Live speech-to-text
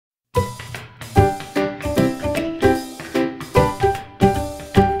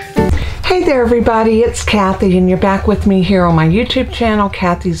there everybody, it's Kathy and you're back with me here on my YouTube channel,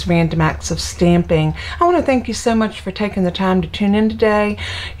 Kathy's Random Acts of Stamping. I want to thank you so much for taking the time to tune in today.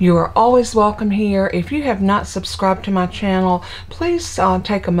 You are always welcome here. If you have not subscribed to my channel, please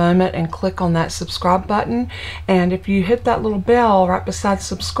take a moment and click on that subscribe button. And if you hit that little bell right beside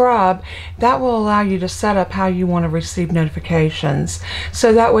subscribe, that will allow you to set up how you want to receive notifications.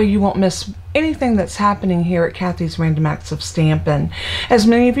 So that way you won't miss anything that's happening here at Kathy's Random Acts of Stampin'. As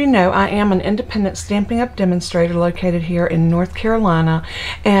many of you know, I am an independent Stampin' Up! Demonstrator located here in North Carolina,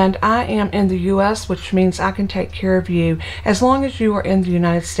 and I am in the U.S., which means I can take care of you as long as you are in the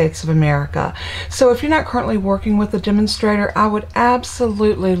United States of America. So if you're not currently working with a demonstrator, I would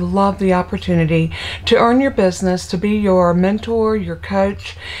absolutely love the opportunity to earn your business, to be your mentor, your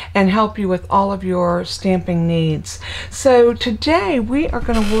coach, and help you with all of your stamping needs. So today we are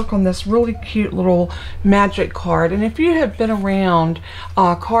going to work on this really cute little magic card, and if you have been around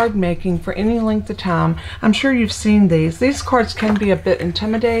card making for any length of time, I'm sure you've seen these. These cards can be a bit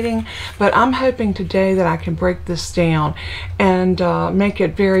intimidating, but I'm hoping today that I can break this down and make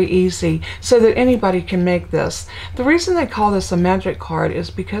it very easy so that anybody can make this. The reason they call this a magic card is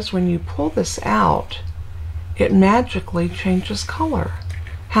because when you pull this out, it magically changes color.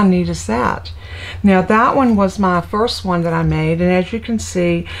 How neat is that? Now that one was my first one that I made, and as you can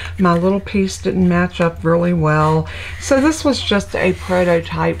see, my little piece didn't match up really well. So this was just a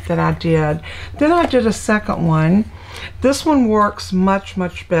prototype that I did. Then I did a second one. This one works much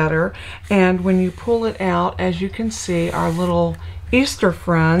better, and when you pull it out, as you can see, our little Easter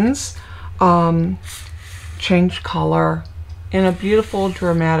friends change color in a beautiful,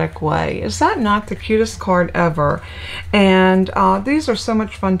 dramatic way. Is that not the cutest card ever? And these are so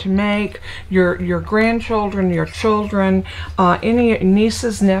much fun to make. Your grandchildren, your children, any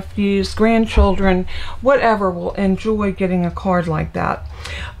nieces, nephews, grandchildren, whatever will enjoy getting a card like that.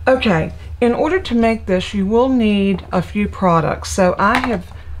 Okay, in order to make this, you will need a few products. So I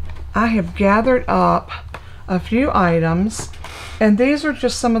have gathered up a few items, and these are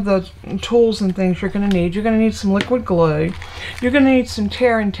just some of the tools and things you're going to need. You're going to need some liquid glue. You're going to need some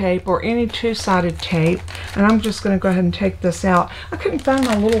tear and tape or any two-sided tape. And I'm just going to go ahead and take this out. I couldn't find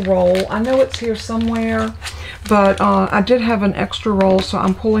my little roll. I know it's here somewhere, but I did have an extra roll, so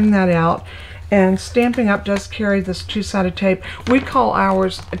I'm pulling that out. And Stampin' Up! Does carry this two-sided tape. We call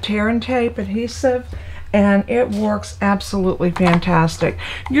ours a tear and tape adhesive, and it works absolutely fantastic.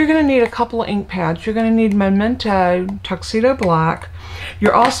 You're going to need a couple of ink pads. You're going to need Momento Tuxedo Black.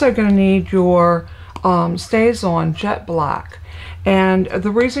 You're also going to need your Stazon Jet Black. And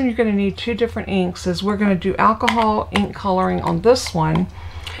the reason you're going to need two different inks is we're going to do alcohol ink coloring on this one,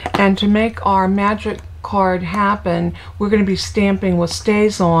 and to make our magic card happen, we're going to be stamping with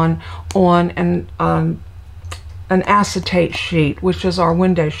Stazon on an acetate sheet, which is our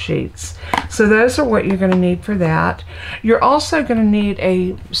window sheets. So those are what you're going to need for that. You're also going to need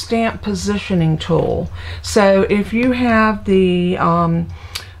a stamp positioning tool. So if you have the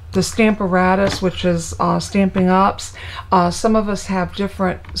Stamparatus, which is Stampin' Up's, some of us have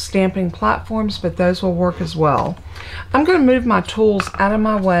different stamping platforms, but those will work as well. I'm going to move my tools out of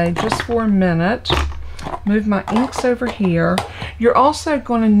my way just for a minute. Move my inks over here. You're also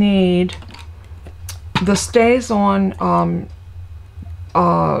going to need the Stazon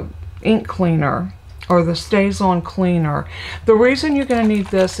ink cleaner, or the Stazon cleaner. The reason you're going to need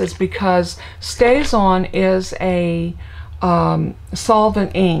this is because Stazon is a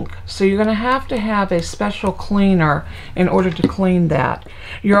solvent ink, so you're going to have a special cleaner in order to clean that.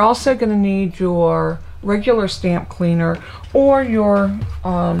 You're also going to need your regular stamp cleaner or your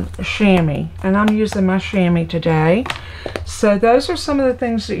chamois, and I'm using my chamois today. So those are some of the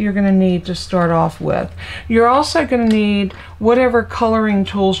things that you're going to need to start off with. You're also going to need whatever coloring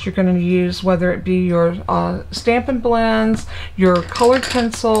tools you're going to use, whether it be your Stampin' Blends, your colored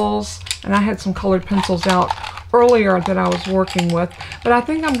pencils, and I had some colored pencils out earlier that I was working with, but I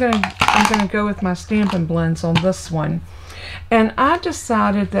think I'm going to go with my Stampin' Blends on this one. And I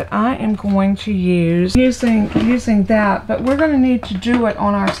decided that I am going to using that, but we're going to need to do it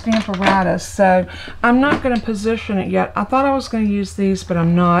on our Stamparatus, so I'm not going to position it yet. I thought I was going to use these, but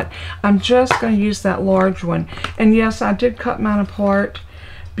I'm not. I'm just going to use that large one. And yes, I did cut mine apart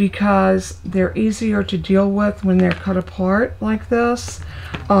because they're easier to deal with when they're cut apart like this,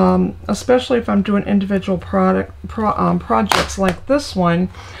 especially if I'm doing individual projects like this one.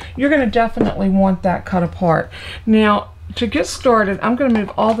 You're going to definitely want that cut apart. Now, to get started, I'm going to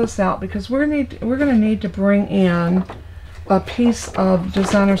move all this out because we're going to need to bring in a piece of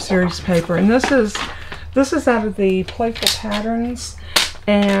designer series paper, and this is out of the Playful Patterns,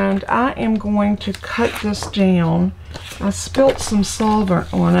 and I am going to cut this down. I spilt some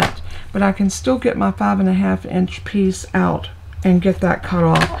solvent on it, but I can still get my 5.5 inch piece out and get that cut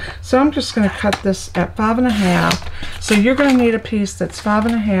off. So I'm just going to cut this at 5.5. So you're going to need a piece that's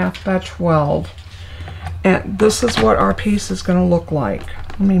 5.5 by 12. And this is what our piece is going to look like.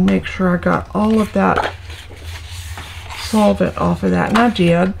 Let me make sure I got all of that solvent off of that, and I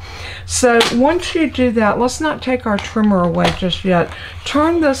did. So once you do that, let's not take our trimmer away just yet.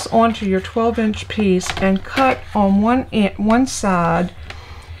 Turn this onto your 12-inch piece and cut on one side.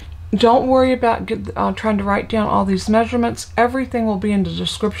 Don't worry about trying to write down all these measurements. Everything will be in the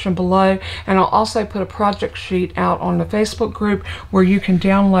description below, and I'll also put a project sheet out on the Facebook group where you can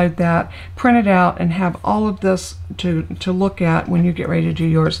download that, print it out, and have all of this to look at when you get ready to do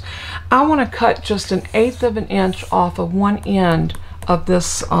yours. I want to cut just 1/8 of an inch off of one end of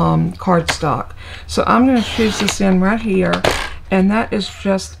this cardstock. So I'm going to choose this end right here, and that is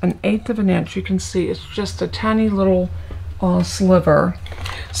just 1/8 of an inch. You can see it's just a tiny little sliver.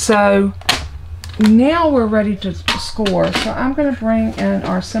 So now we're ready to score. So I'm going to bring in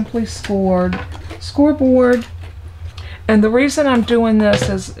our Simply Scored scoreboard, and the reason I'm doing this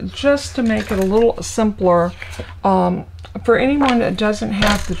is just to make it a little simpler for anyone that doesn't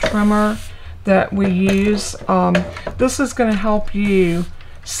have the trimmer that we use. This is going to help you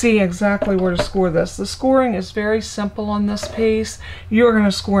see exactly where to score this. The scoring is very simple on this piece. You're going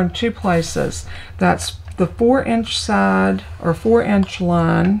to score in 2 places. That's the 4-inch side or 4-inch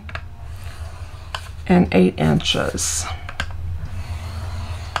line and 8 inches.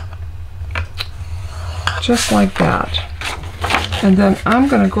 Just like that. And then I'm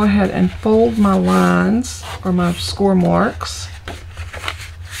going to go ahead and fold my lines or my score marks.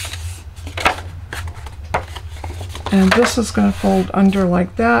 And this is going to fold under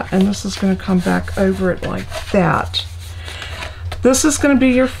like that, and this is going to come back over it like that. This is going to be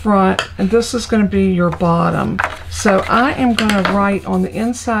your front, and this is going to be your bottom. So I am going to write on the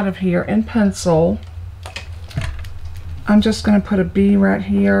inside of here in pencil. I'm just going to put a B right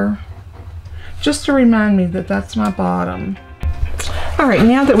here, just to remind me that that's my bottom. Alright,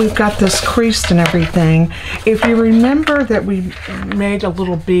 now that we've got this creased and everything, if you remember that we made a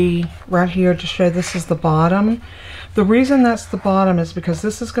little B right here to show this is the bottom, the reason that's the bottom is because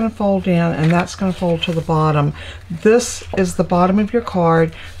this is going to fold in and that's going to fold to the bottom. This is the bottom of your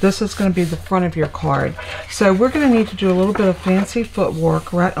card. This is going to be the front of your card. So we're going to need to do a little bit of fancy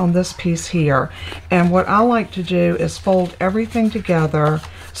footwork right on this piece here. And what I like to do is fold everything together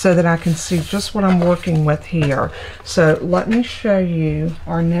so that I can see just what I'm working with here. So let me show you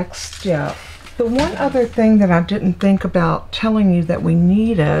our next step. The one other thing that I didn't think about telling you that we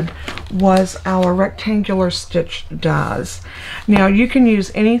needed was our rectangular stitch dies. Now you can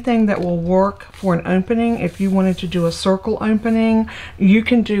use anything that will work for an opening. If you wanted to do a circle opening, you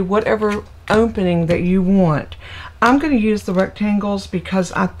can do whatever opening that you want. I'm going to use the rectangles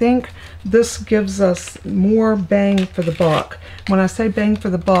because I think this gives us more bang for the buck. When I say bang for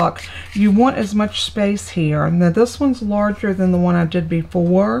the buck, you want as much space here. Now this one's larger than the one I did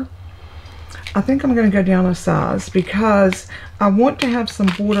before. I think I'm going to go down a size because I want to have some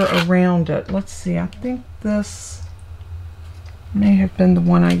border around it. Let's see, I think this may have been the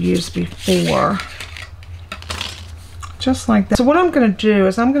one I used before. Just like that. So what I'm going to do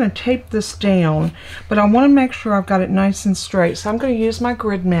is I'm going to tape this down, but I want to make sure I've got it nice and straight. So I'm going to use my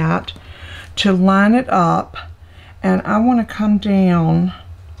grid mat to line it up, and I want to come down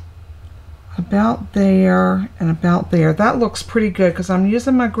about there and about there. That looks pretty good because I'm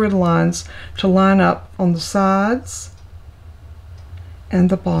using my grid lines to line up on the sides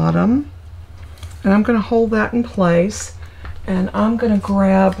and the bottom. And I'm going to hold that in place, and I'm going to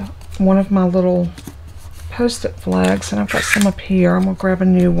grab one of my little post-it flags, and I've got some up here. I'm going to grab a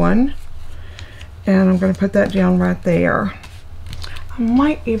new one, and I'm going to put that down right there. I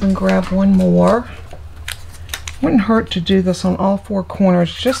might even grab one more. Wouldn't hurt to do this on all 4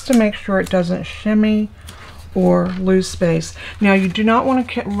 corners just to make sure it doesn't shimmy or lose space. Now you do not want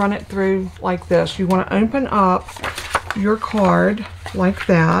to run it through like this. You want to open up your card like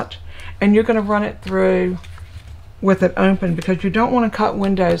that, and you're going to run it through with it open because you don't want to cut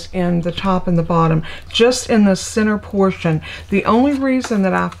windows in the top and the bottom, just in the center portion. The only reason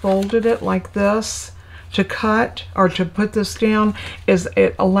that I folded it like this to cut or to put this down is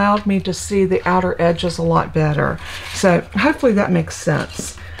it allowed me to see the outer edges a lot better. So hopefully that makes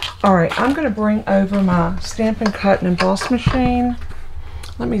sense. Alright, I'm going to bring over my Stampin' Cut and Emboss machine.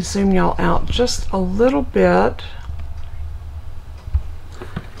 Let me zoom y'all out just a little bit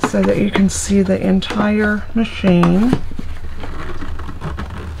so that you can see the entire machine.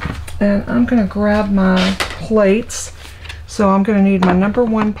 And I'm going to grab my plates. So I'm going to need my number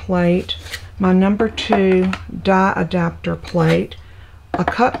 1 plate, my number 2 die adapter plate, a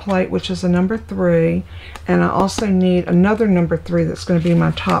cut plate, which is a number 3, and I also need another number 3 that's going to be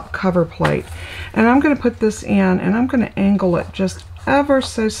my top cover plate. And I'm going to put this in, and I'm going to angle it just ever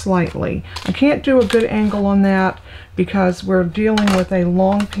so slightly. I can't do a good angle on that because we're dealing with a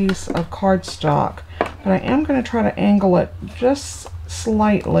long piece of cardstock, but I am going to try to angle it just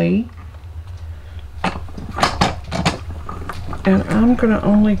slightly. And I'm going to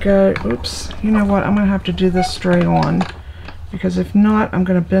only go, oops, you know what, I'm going to have to do this straight on, because if not, I'm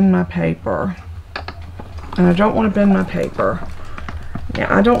going to bend my paper. And I don't want to bend my paper. Yeah,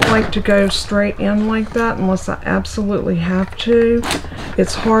 I don't like to go straight in like that unless I absolutely have to.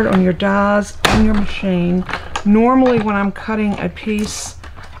 It's hard on your dies, on your machine. Normally when I'm cutting a piece,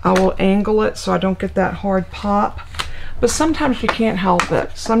 I will angle it so I don't get that hard pop. But sometimes you can't help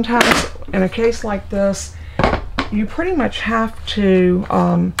it. Sometimes in a case like this, you pretty much have to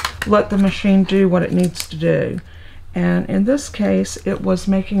let the machine do what it needs to do. And in this case, it was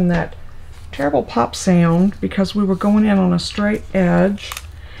making that terrible pop sound because we were going in on a straight edge.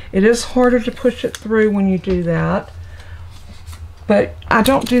 It is harder to push it through when you do that, but I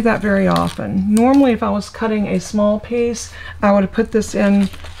don't do that very often. Normally, if I was cutting a small piece, I would have put this in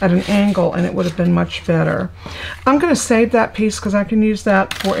at an angle and it would have been much better. I'm going to save that piece because I can use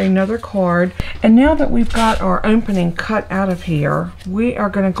that for another card. And now that we've got our opening cut out of here, we are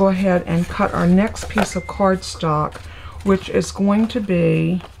going to go ahead and cut our next piece of cardstock, which is going to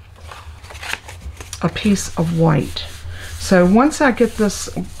be a piece of white. So once I get this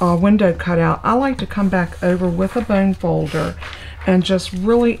window cut out, I like to come back over with a bone folder and just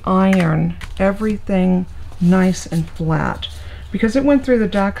really iron everything nice and flat. Because it went through the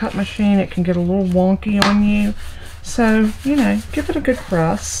die cut machine, it can get a little wonky on you. So, you know, give it a good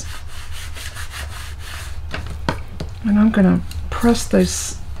press. And I'm going to press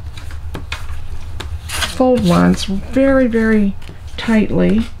those fold lines very, very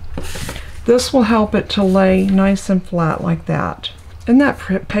tightly. This will help it to lay nice and flat like that. Isn't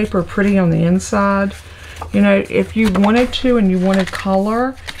that paper pretty on the inside? You know, if you wanted to and you wanted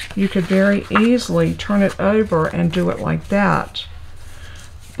color, you could very easily turn it over and do it like that.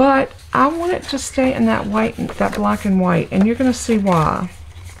 But I want it to stay in that white, that black and white, and you're going to see why.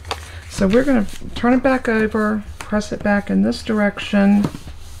 So we're going to turn it back over, press it back in this direction,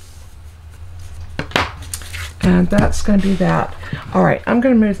 and that's going to be that. All right, I'm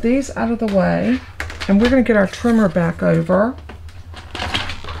going to move these out of the way, and we're going to get our trimmer back over.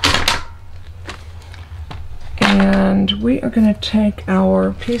 And we are going to take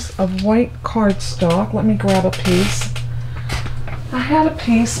our piece of white cardstock. Let me grab a piece. I had a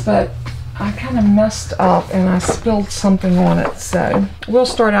piece, but I kind of messed up and I spilled something on it. So we'll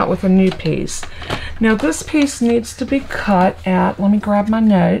start out with a new piece. Now this piece needs to be cut at, let me grab my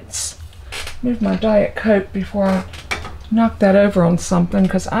notes. Move my Diet Coke before I knock that over on something,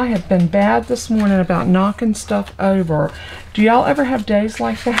 because I have been bad this morning about knocking stuff over. Do y'all ever have days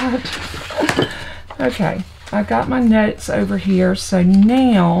like that? Okay, I got my notes over here. So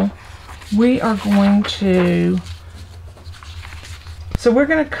now we are going to, we're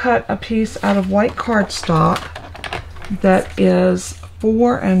going to cut a piece out of white cardstock that is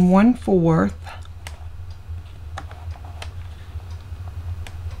 4 1/4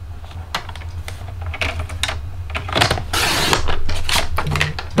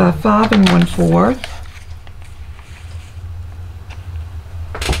 by 5 1/4.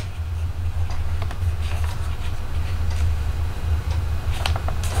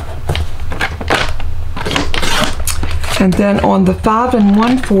 And then on the 5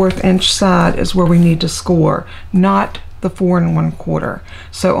 1/4 inch side is where we need to score, not the 4 1/4.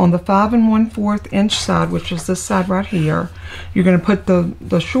 So on the 5 1/4 inch side, which is this side right here, you're going to put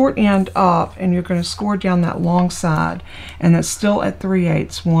the short end up and you're going to score down that long side. And it's still at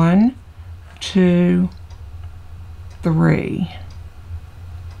 3/8. 1, 2, 3.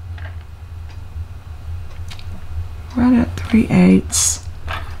 Right at 3/8.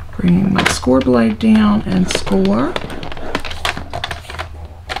 Bringing my score blade down and score.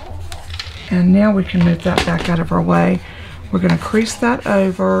 And now we can move that back out of our way. We're going to crease that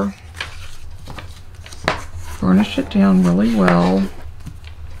over, burnish it down really well.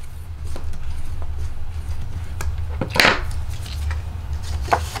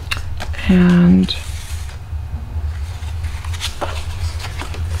 And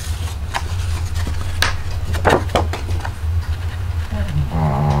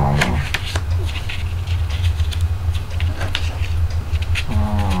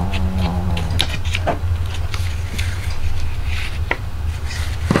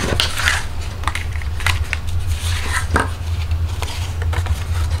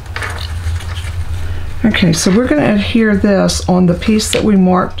Okay, so we're going to adhere this on the piece that we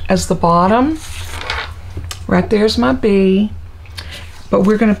marked as the bottom. Right there's my B. But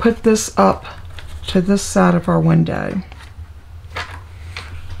we're going to put this up to this side of our window.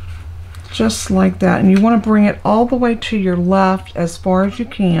 Just like that. And you want to bring it all the way to your left as far as you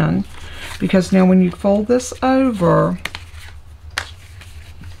can, because now when you fold this over,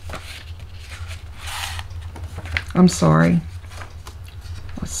 I'm sorry,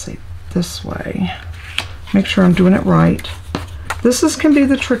 let's see, this way. Make sure I'm doing it right. This can be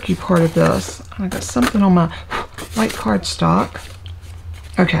the tricky part of this. I got something on my white cardstock.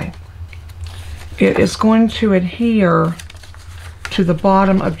 Okay. It is going to adhere to the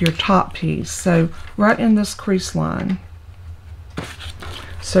bottom of your top piece. So right in this crease line.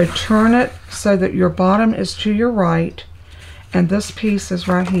 So turn it so that your bottom is to your right and this piece is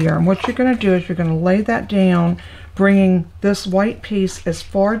right here. And what you're going to do is you're going to lay that down, bringing this white piece as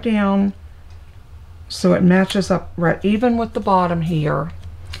far down so it matches up right even with the bottom here.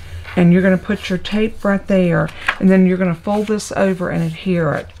 And you're going to put your tape right there, and then you're going to fold this over and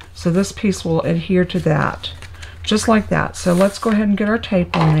adhere it. So this piece will adhere to that, just like that. So let's go ahead and get our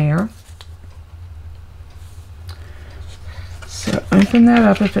tape on there. So open that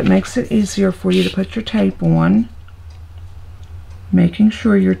up if it makes it easier for you to put your tape on. Making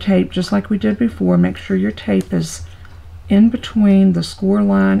sure your tape, just like we did before, make sure your tape is in between the score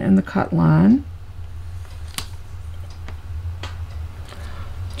line and the cut line.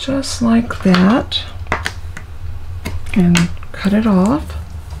 Just like that. And cut it off.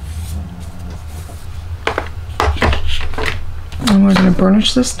 And we're going to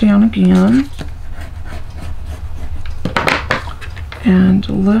burnish this down again. And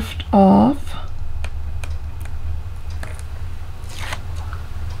lift off.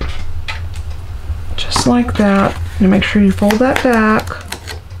 Just like that. And make sure you fold that back.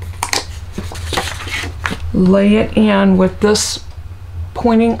 Lay it in with this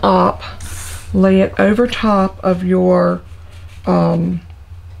pointing up. Lay it over top of your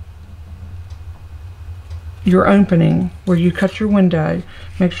opening where you cut your window.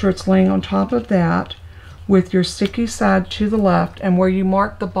 Make sure it's laying on top of that with your sticky side to the left, and where you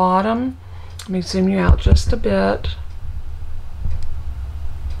mark the bottom, let me zoom you out just a bit.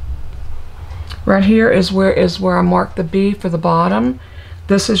 Right here is where I marked the B for the bottom.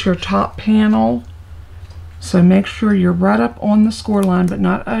 This is your top panel. So make sure you're right up on the score line but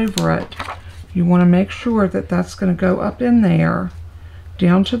not over it. You want to make sure that that's going to go up in there,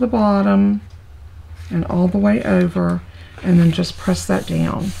 down to the bottom and all the way over, and then just press that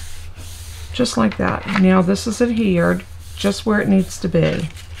down. Just like that. Now this is adhered just where it needs to be.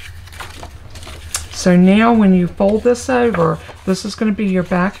 So now when you fold this over, this is going to be your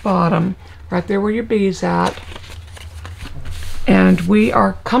back bottom, right there where your B is at. And we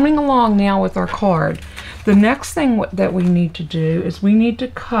are coming along now with our card. The next thing that we need to do is we need to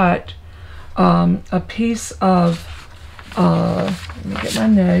cut a piece of, let me get my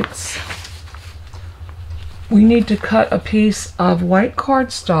notes. We need to cut a piece of white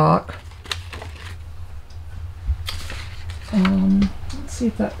cardstock. Let's see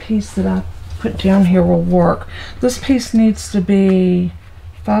if that piece that I put down here will work. This piece needs to be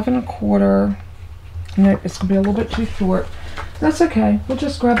 5 1/4. Nope, it's going to be a little bit too short. That's okay. We'll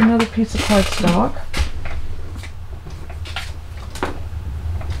just grab another piece of cardstock.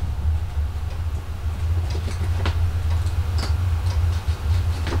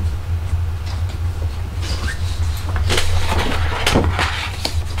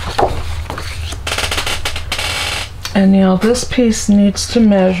 And now this piece needs to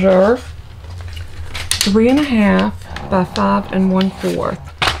measure 3 1/2 by 5 1/4.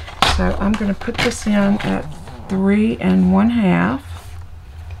 So I'm going to put this in at 3 1/2.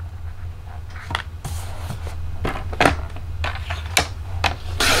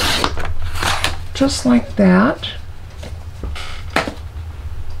 Just like that.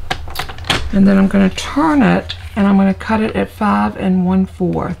 And then I'm going to turn it and I'm going to cut it at 5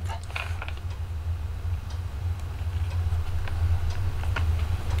 1/4.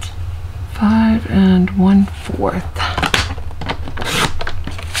 And 1/4.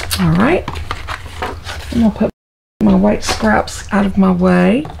 All right, and I'll put my white scraps out of my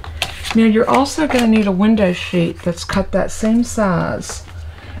way. Now you're also going to need a window sheet that's cut that same size,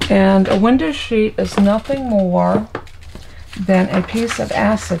 and a window sheet is nothing more than a piece of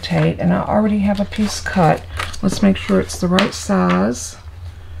acetate, and I already have a piece cut. Let's make sure it's the right size.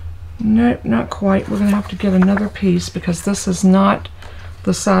 Nope, not quite. We're going to have to get another piece because this is not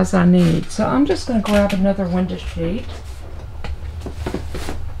the size I need. So I'm just going to grab another window sheet.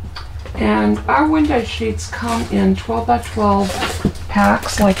 And our window sheets come in 12 by 12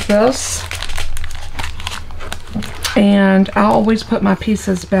 packs like this. And I always put my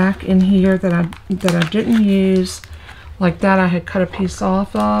pieces back in here that I didn't use. Like that I had cut a piece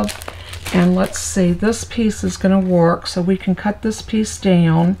off of. And let's see, this piece is going to work, so we can cut this piece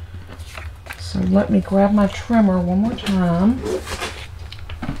down. So let me grab my trimmer one more time.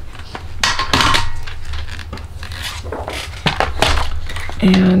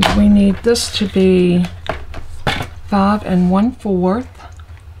 And we need this to be 5 1/4.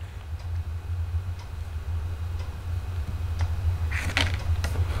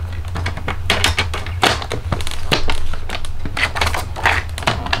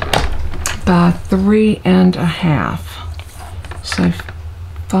 By 3 1/2. So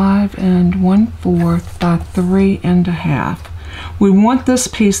 5 1/4 by 3 1/2. We want this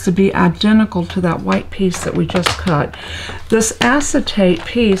piece to be identical to that white piece that we just cut. This acetate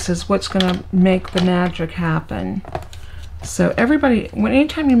piece is what's going to make the magic happen. So everybody,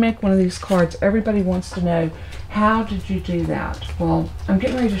 anytime you make one of these cards, everybody wants to know, how did you do that? Well, I'm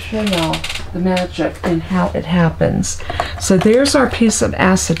getting ready to show y'all the magic and how it happens. So there's our piece of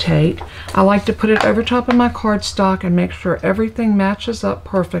acetate. I like to put it over top of my cardstock and make sure everything matches up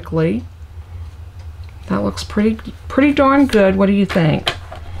perfectly. That looks pretty darn good. What do you think?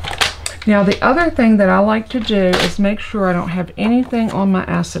 Now the other thing that I like to do is make sure I don't have anything on my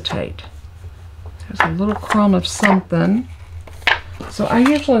acetate. There's a little crumb of something. So I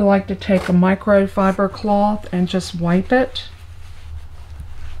usually like to take a microfiber cloth and just wipe it.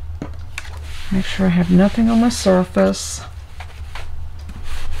 Make sure I have nothing on my surface.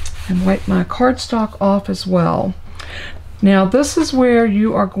 And wipe my cardstock off as well. Now this is where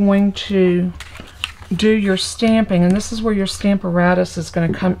you are going to do your stamping, and this is where your Stamparatus is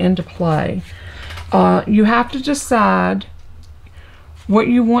going to come into play. You have to decide what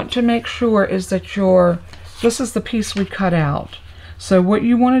you want to make sure is that this is the piece we cut out. So what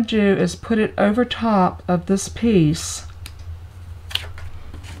you want to do is put it over top of this piece.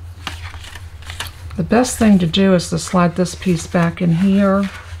 The best thing to do is to slide this piece back in here,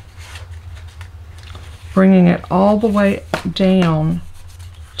 bringing it all the way down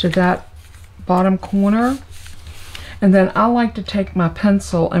to that bottom corner. And then I like to take my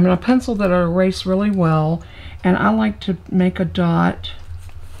pencil, a pencil that I erase really well, and I like to make a dot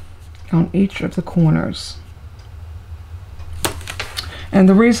on each of the corners. And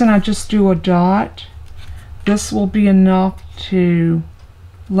the reason I just do a dot, this will be enough to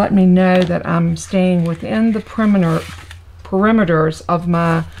let me know that I'm staying within the perimeters of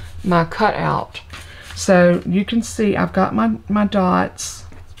my cutout. So you can see I've got my dots.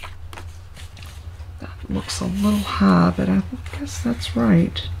 That looks a little high, but I guess that's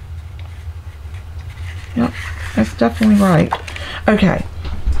right. Yep, that's definitely right. Okay.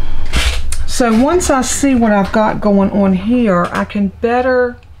 So once I see what I've got going on here, I can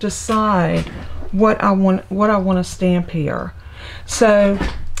better decide what I want to stamp here. So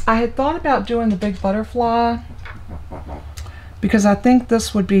I had thought about doing the big butterfly because I think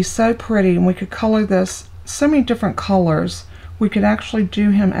this would be so pretty, and we could color this so many different colors. We could actually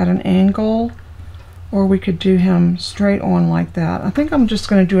do him at an angle, or we could do him straight on like that. I think I'm just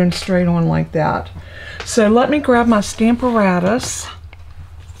going to do him straight on like that. So let me grab my Stamparatus.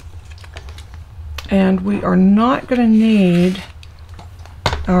 And we are not going to need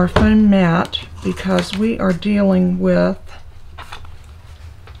our foam mat because we are dealing with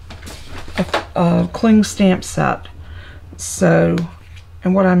a cling stamp set. So,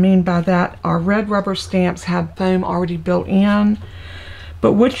 and what I mean by that, our red rubber stamps have foam already built in.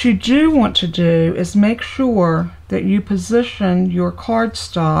 But what you do want to do is make sure that you position your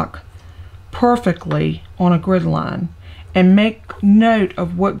cardstock perfectly on a grid line. And make note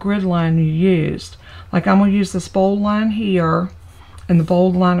of what grid line you used. Like I'm going to use this bold line here and the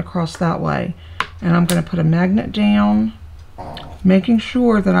bold line across that way. And I'm going to put a magnet down, making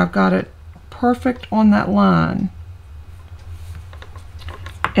sure that I've got it perfect on that line.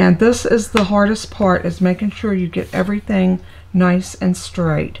 And this is the hardest part, is making sure you get everything nice and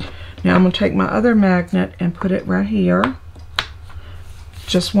straight. Now I'm going to take my other magnet and put it right here.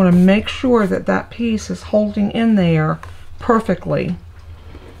 Just want to make sure that that piece is holding in there perfectly.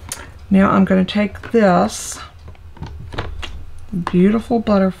 Now I'm going to take this beautiful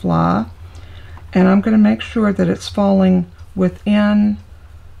butterfly and I'm going to make sure that it's falling within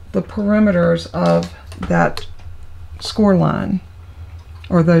the perimeters of that score line,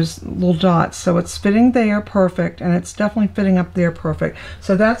 or those little dots. So it's fitting there perfect, and it's definitely fitting up there perfect.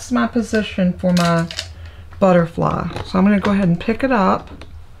 So that's my position for my butterfly. So I'm going to go ahead and pick it up.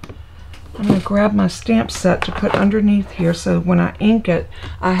 I'm going to grab my stamp set to put underneath here so when I ink it,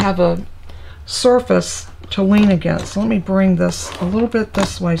 I have a surface to lean against. So let me bring this a little bit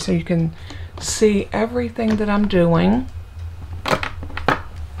this way so you can see everything that I'm doing.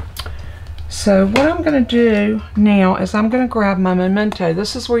 So what I'm going to do now is I'm going to grab my Momento.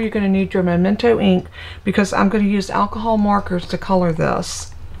 This is where you're going to need your Momento ink, because I'm going to use alcohol markers to color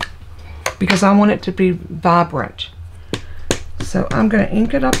this, because I want it to be vibrant. So I'm going to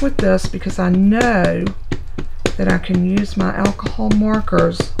ink it up with this because I know that I can use my alcohol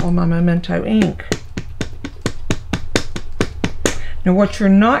markers on my Momento ink. Now what you're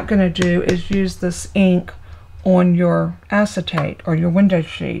not going to do is use this ink on your acetate or your window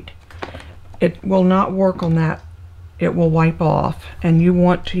sheet. It will not work on that. It will wipe off, and you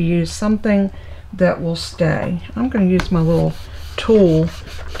want to use something that will stay. I'm going to use my little tool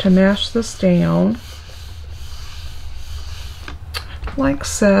to mash this down like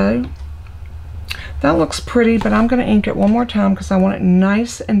so. That looks pretty, but I'm going to ink it one more time because I want it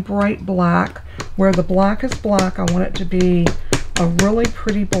nice and bright black. Where the black is black, I want it to be a really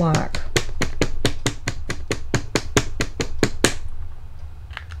pretty black.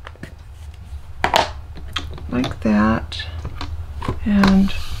 Like that.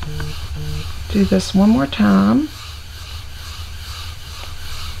 And do this one more time.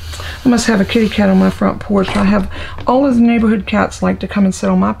 I must have a kitty cat on my front porch. I have all of the neighborhood cats like to come and sit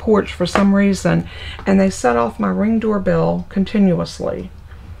on my porch for some reason, and they set off my Ring doorbell continuously.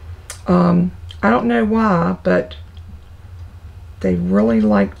 I don't know why, but they really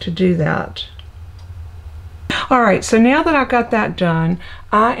like to do that. Alright, so now that I've got that done,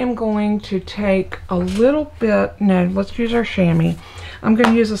 I am going to take a little bit, no, let's use our chamois. I'm going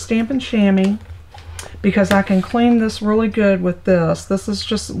to use a Stampin' chamois because I can clean this really good with this. This is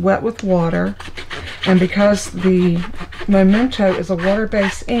just wet with water, and because the Momento is a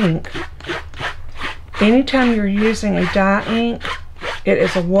water-based ink, anytime you're using a dye ink, it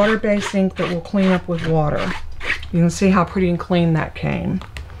is a water-based ink that will clean up with water. You can see how pretty and clean that came.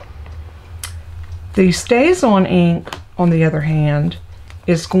 The Stazon ink, on the other hand,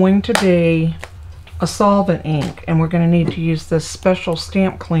 is going to be a solvent ink, and we're going to need to use this special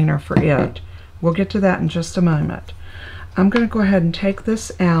stamp cleaner for it. We'll get to that in just a moment. I'm going to go ahead and take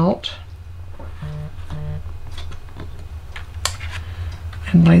this out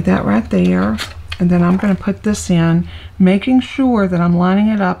and lay that right there, and then I'm going to put this in, making sure that I'm lining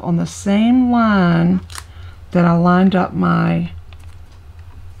it up on the same line that I lined up my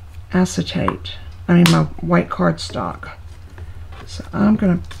acetate. My white cardstock. So I'm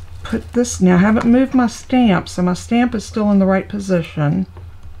going to put this, now I haven't moved my stamp, so my stamp is still in the right position.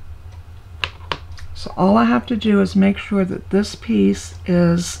 So all I have to do is make sure that this piece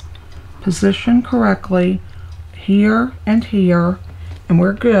is positioned correctly here and here, and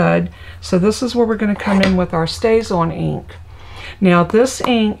we're good. So this is where we're going to come in with our Stazon ink. Now this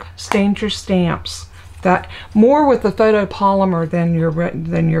ink stains your stamps. That more with the photopolymer than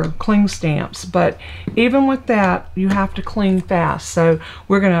your cling stamps, but even with that you have to clean fast. So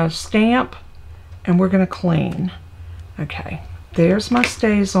we're going to stamp and we're going to clean. Okay, there's my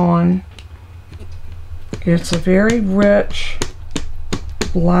Stazon. It's a very rich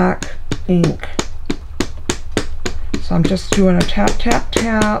black ink. So I'm just doing a tap tap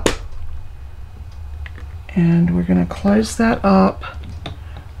tap, and we're going to close that up,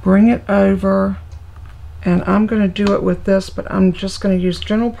 bring it over. And I'm going to do it with this, but I'm just going to use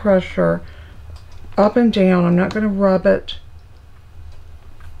gentle pressure up and down. I'm not going to rub it.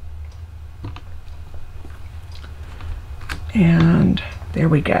 And there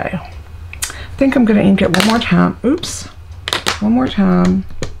we go. I think I'm going to ink it one more time. Oops. One more time.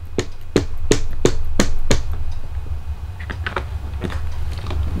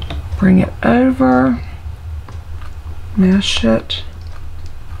 Bring it over. Mash it.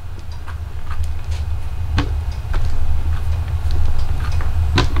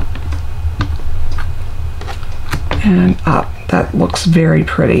 And up. That looks very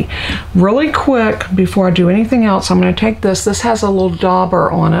pretty. Really quick, before I do anything else, I'm going to take this. This has a little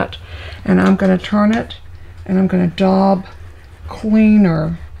dauber on it, and I'm going to turn it, and I'm going to daub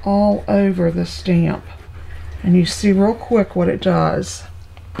cleaner all over the stamp. And you see real quick what it does.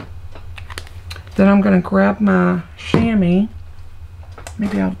 Then I'm going to grab my chamois.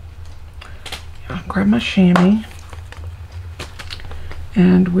 Maybe I'll grab my chamois,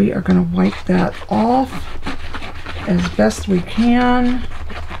 and we are going to wipe that off as best we can.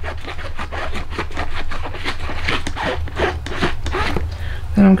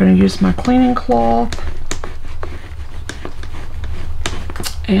 Then I'm going to use my cleaning cloth,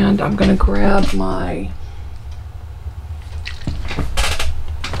 and I'm going to grab my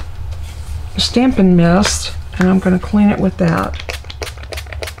Stampin' mist, and I'm going to clean it with that.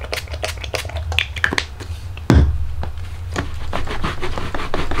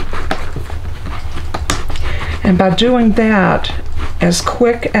 And by doing that as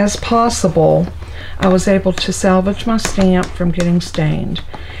quick as possible, I was able to salvage my stamp from getting stained.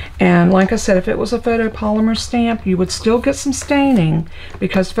 And like I said, if it was a photopolymer stamp, you would still get some staining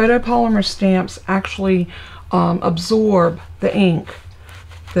because photopolymer stamps actually absorb the ink.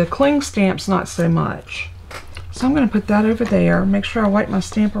 The cling stamps, not so much. So I'm going to put that over there. Make sure I wipe my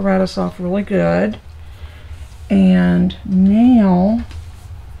stamp apparatus off really good. And now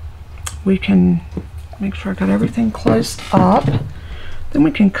we can make sure I got everything closed up. Then we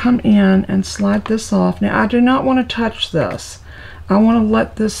can come in and slide this off. Now I do not want to touch this. I want to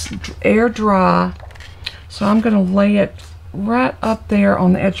let this air dry. So I'm going to lay it right up there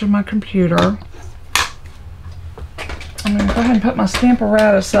on the edge of my computer. I'm going to go ahead and put my stamp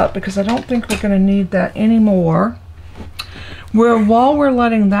apparatus up because I don't think we're going to need that anymore. While we're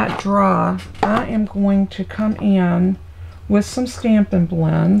letting that dry, I am going to come in with some Stampin'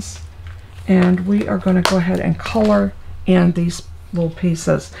 blends, and we are going to go ahead and color in these little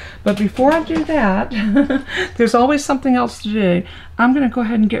pieces. But before I do that, there's always something else to do. I'm going to go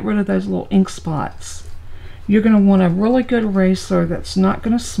ahead and get rid of those little ink spots. You're going to want a really good eraser that's not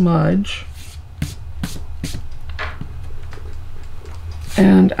going to smudge.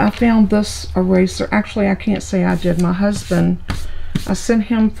 And I found this eraser. Actually, I can't say I did. My husband, I sent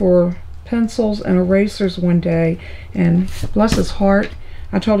him for pencils and erasers one day, and bless his heart,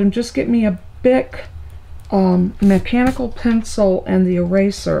 I told him, just get me a Bic mechanical pencil and the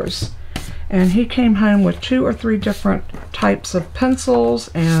erasers. And he came home with 2 or 3 different types of pencils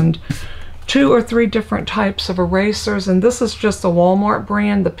and 2 or 3 different types of erasers. And this is just a Walmart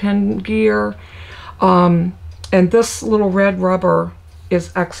brand, the Pen Gear. And this little red rubber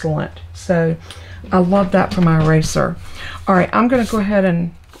is excellent. So I love that for my eraser. All right, I'm going to go ahead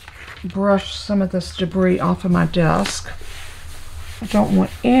and brush some of this debris off of my desk. I don't want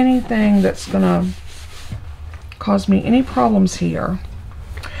anything that's going to cause me any problems here.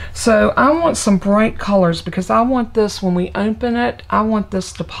 So I want some bright colors because I want this, when we open it, I want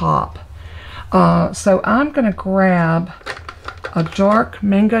this to pop. So I'm going to grab a dark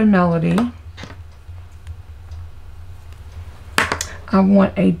Mango Melody. I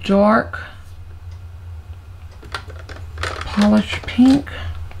want a dark Polish Pink.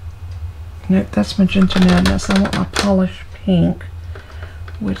 Nope, that's Magenta Madness. I want my Polish Pink,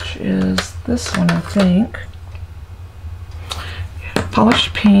 which is this one, I think.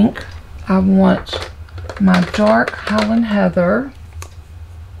 Polished Pink. I want my dark Highland Heather.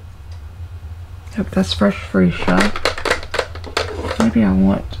 Hope that's Fresh Freesia. Maybe I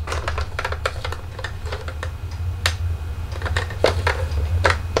want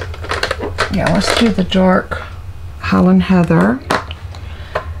let's do the dark Highland Heather.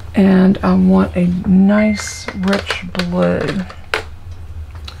 And I want a nice rich blue.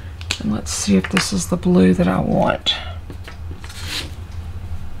 And let's see if this is the blue that I want.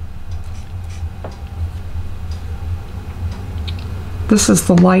 This is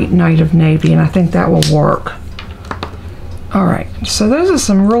the light Night of Navy, and I think that will work. Alright, so those are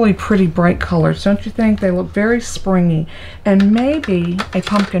some really pretty bright colors, don't you think? They look very springy. And maybe a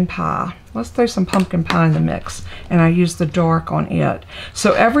pumpkin pie. Let's throw some pumpkin pie in the mix, and I use the dark on it.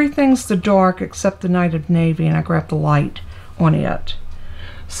 So everything's the dark except the Night of Navy, and I grab the light on it.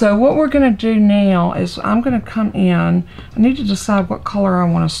 So what we're going to do now is I'm going to come in. I need to decide what color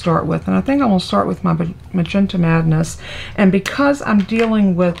I want to start with, and I think I'm going to start with my Magenta Madness. And because I'm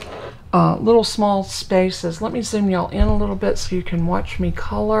dealing with little small spaces, let me zoom y'all in a little bit so you can watch me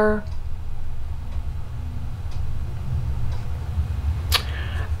color.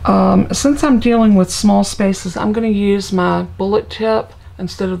 Since I'm dealing with small spaces, I'm going to use my bullet tip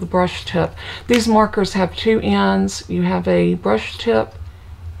instead of the brush tip. These markers have 2 ends. You have a brush tip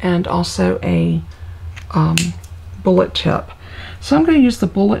and also a bullet tip. So I'm going to use the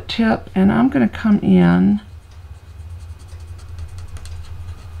bullet tip, and I'm going to come in,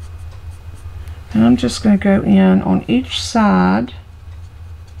 and I'm just going to go in on each side.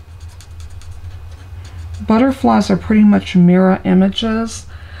 Butterflies are pretty much mirror images.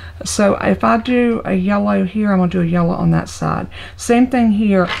 So if I do a yellow here, I'm going to do a yellow on that side. Same thing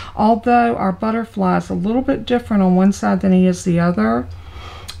here. Although our butterfly is a little bit different on one side than he is the other,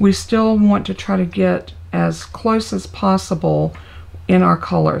 we still want to try to get as close as possible in our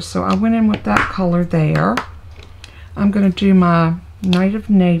colors. So I went in with that color there. I'm going to do my Night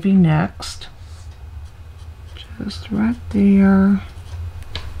of Navy next. Just right there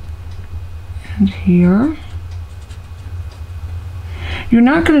and here. You're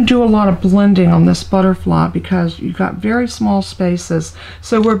not going to do a lot of blending on this butterfly because you've got very small spaces.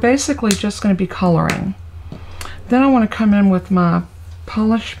 So we're basically just going to be coloring. Then I want to come in with my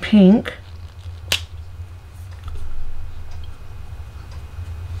Polish Pink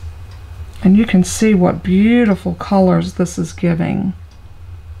And you can see what beautiful colors this is giving.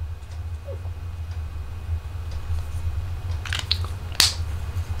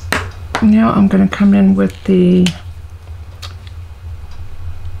 Now I'm going to come in with the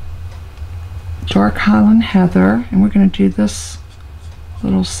dark Highland Heather, and we're going to do this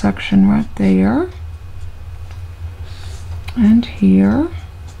little section right there and here.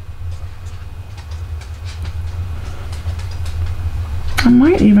 I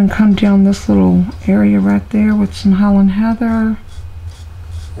might even come down this little area right there with some Highland Heather,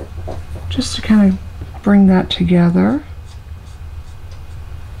 just to kind of bring that together.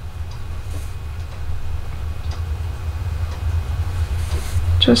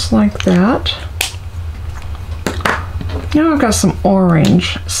 Just like that. Now I've got some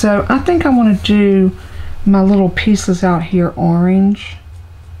orange, so I think I want to do my little pieces out here orange.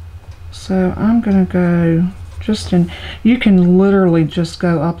 So I'm going to go just in, you can literally just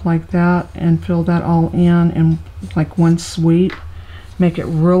go up like that and fill that all in like one sweep. Make it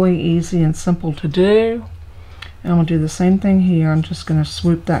really easy and simple to do. And I'm going to do the same thing here. I'm just going to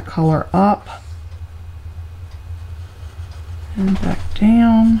swoop that color up and back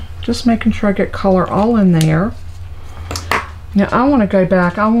down, just making sure I get color all in there. Now I want to go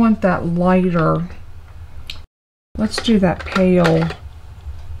back, I want that lighter, let's do that pale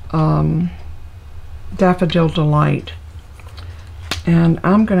Daffodil Delight. And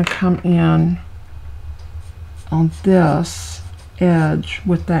I'm going to come in on this edge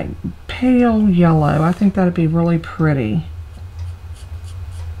with that pale yellow. I think that'd be really pretty.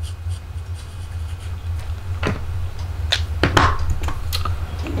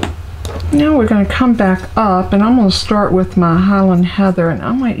 Now we're going to come back up, and I'm going to start with my Highland Heather, and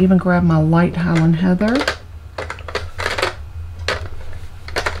I might even grab my light Highland Heather.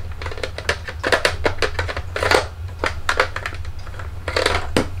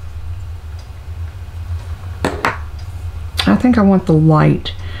 I think I want the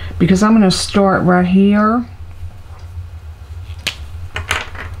light because I'm going to start right here.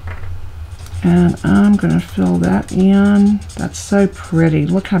 And I'm going to fill that in. That's so pretty.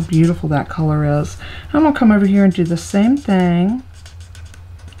 Look how beautiful that color is. I'm going to come over here and do the same thing.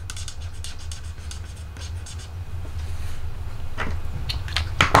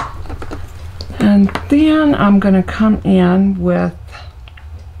 And then I'm going to come in with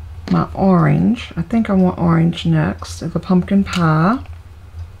my orange. I think I want orange next, the pumpkin pie.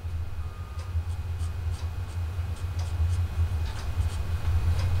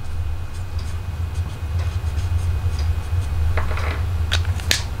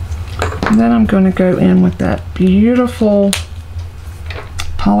 And then I'm going to go in with that beautiful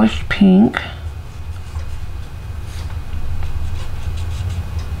polished pink.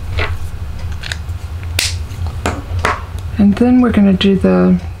 And then we're going to do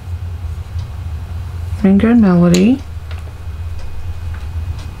the Mango Melody.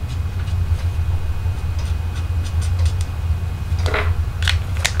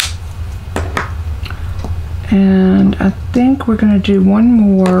 And I think we're going to do one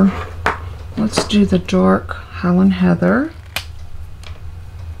more. Let's do the dark Highland Heather.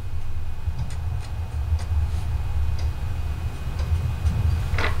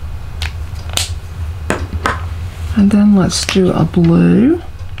 And then let's do a blue,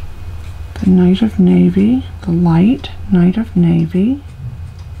 the Night of Navy, the light Night of Navy.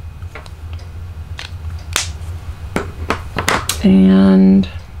 And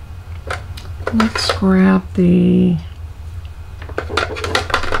let's grab the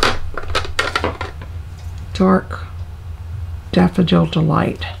dark Daffodil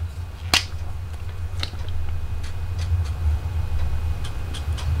Delight.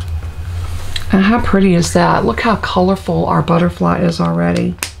 And how pretty is that? Look how colorful our butterfly is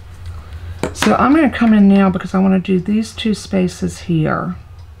already. So I'm going to come in now because I want to do these two spaces here.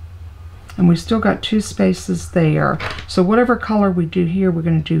 And we still got two spaces there. So whatever color we do here, we're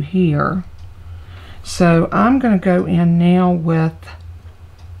going to do here. So I'm going to go in now with,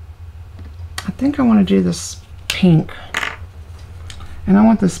 I think I want to do this pink. And I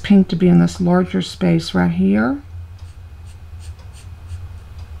want this pink to be in this larger space right here.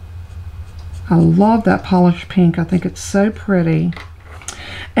 I love that polished pink. I think it's so pretty.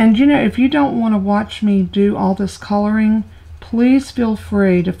 And you know, if you don't want to watch me do all this coloring, please feel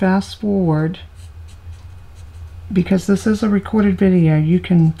free to fast forward, because this is a recorded video. You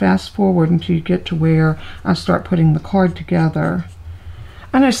can fast forward until you get to where I start putting the card together.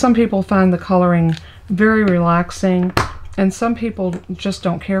 I know some people find the coloring very relaxing, and some people just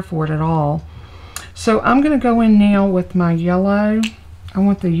don't care for it at all. So I'm going to go in now with my yellow. I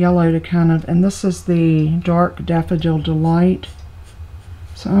want the yellow to kind of, and this is the dark Daffodil Delight.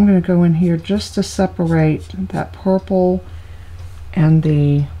 So I'm going to go in here just to separate that purple and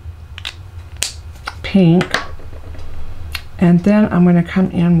the pink. And then I'm going to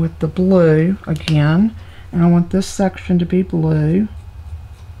come in with the blue again. And I want this section to be blue.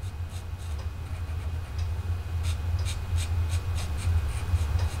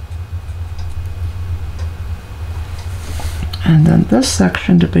 And then this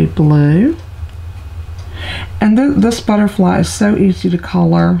section to be blue. And this butterfly is so easy to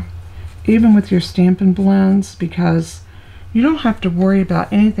color, even with your Stampin' blends, because you don't have to worry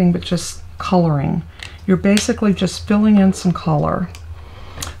about anything but just coloring. You're basically just filling in some color.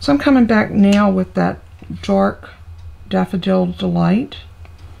 So I'm coming back now with that dark Daffodil Delight.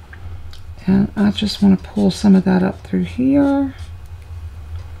 And I just want to pull some of that up through here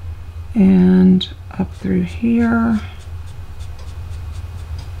and up through here.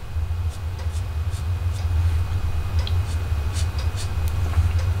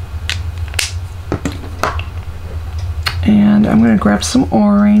 And I'm going to grab some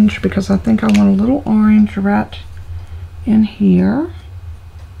orange because I think I want a little orange right in here.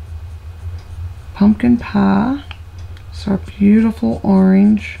 Pumpkin Pie. It's our beautiful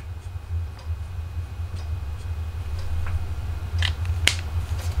orange.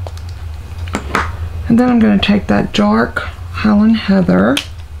 And then I'm going to take that dark Highland Heather,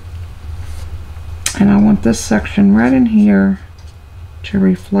 and I want this section right in here to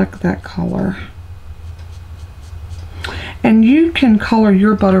reflect that color. And you can color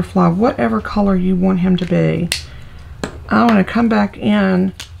your butterfly whatever color you want him to be. I want to come back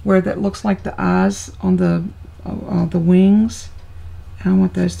in where that looks like the eyes on the wings. And I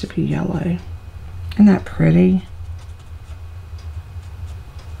want those to be yellow. Isn't that pretty?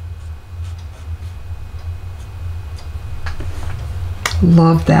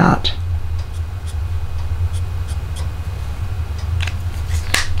 Love that.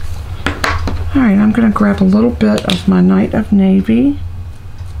 Alright, I'm going to grab a little bit of my Night of Navy,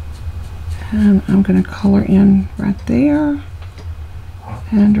 and I'm going to color in right there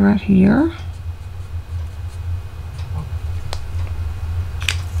and right here.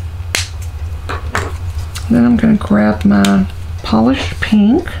 Then I'm going to grab my polished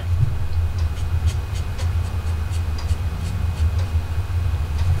pink,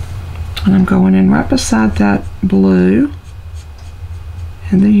 and I'm going in right beside that blue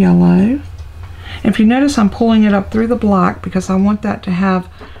and the yellow. If you notice, I'm pulling it up through the black because I want that to have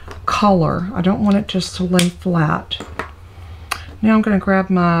color. I don't want it just to lay flat. Now I'm going to grab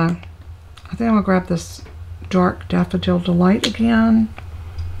I think I'm going to grab this dark Daffodil Delight again.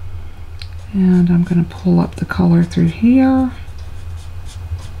 And I'm going to pull up the color through here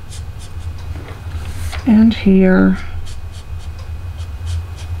and here.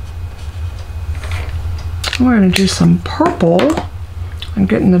 We're going to do some purple. I'm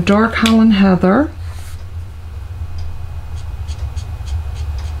getting the dark Highland Heather.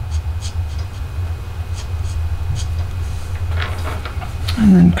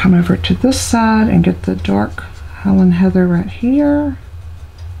 And then come over to this side and get the dark Highland Heather right here.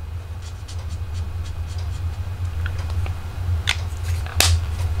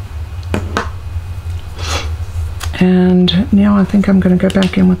 And now I think I'm going to go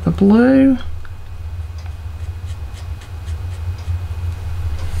back in with the blue.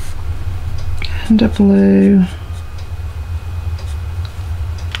 And a blue.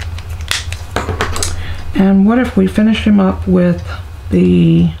 And what if we finish him up with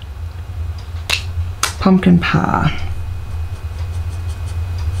the Pumpkin Pie?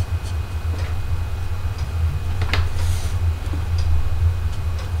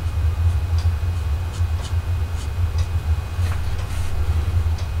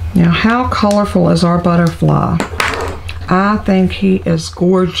 Now, how colorful is our butterfly? I think he is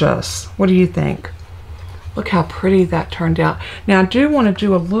gorgeous. What do you think? Look how pretty that turned out. Now, I do want to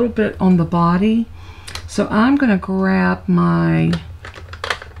do a little bit on the body. So I'm going to grab my...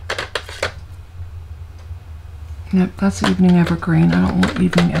 Nope, that's Evening Evergreen. I don't want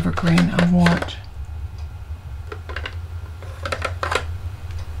Evening Evergreen. I want...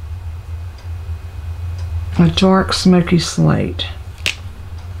 a dark smoky slate.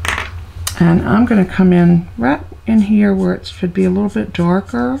 And I'm going to come in right in here where it should be a little bit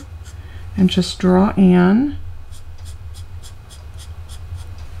darker and just draw in.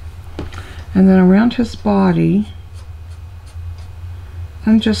 And then around his body,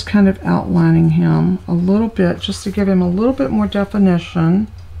 I'm just kind of outlining him a little bit just to give him a little bit more definition.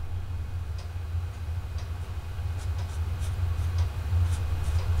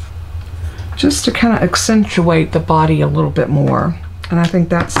 Just to kind of accentuate the body a little bit more. And I think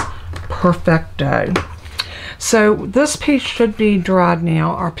that's perfecto. So this piece should be dried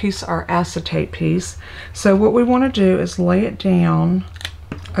now, our acetate piece. So what we want to do is lay it down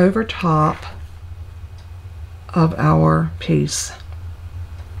over top of our piece.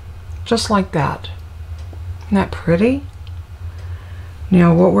 Just like that. Isn't that pretty?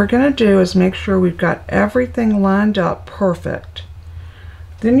 Now what we're going to do is make sure we've got everything lined up perfect.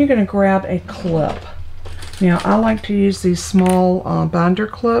 Then you're going to grab a clip. Now I like to use these small binder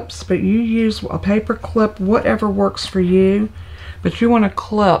clips, but you use a paper clip, whatever works for you. But you want to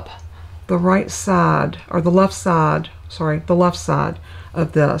clip the right side, or the left side, sorry, the left side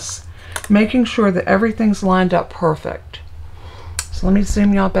of this, making sure that everything's lined up perfect. So let me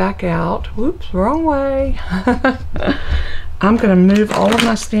zoom y'all back out. Whoops, wrong way. I'm going to move all of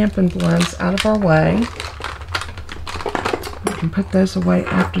my Stampin' blends out of our way. We can put those away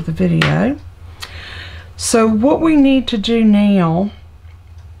after the video. So what we need to do now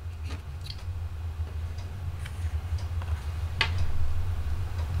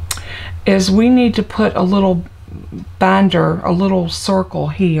is we need to put a little binder, a little circle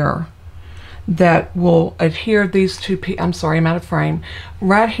here that will adhere these two pieces. I'm sorry, I'm out of frame.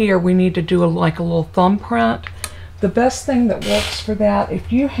 Right here we need to do like a little thumbprint. The best thing that works for that,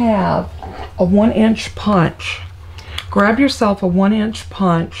 if you have a 1-inch punch, grab yourself a 1-inch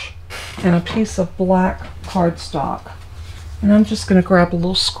punch and a piece of black cardstock. And I'm just going to grab a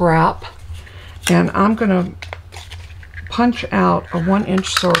little scrap and I'm going to punch out a 1-inch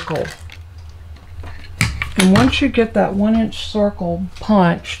circle. And once you get that 1-inch circle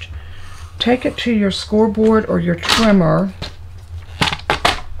punched, take it to your scoreboard or your trimmer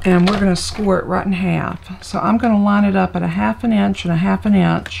and we're going to score it right in half. So I'm going to line it up at a 1/2 inch and a 1/2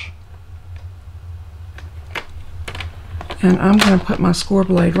 inch. And I'm going to put my score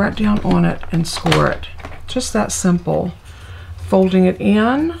blade right down on it and score it. Just that simple. Folding it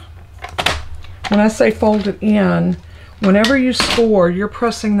in. When I say fold it in, whenever you score, you're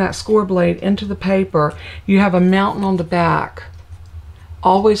pressing that score blade into the paper. You have a mountain on the back.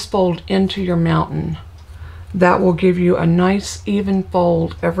 Always fold into your mountain. That will give you a nice even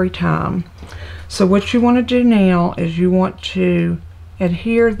fold every time. So what you want to do now is you want to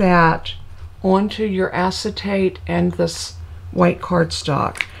adhere that onto your acetate and this white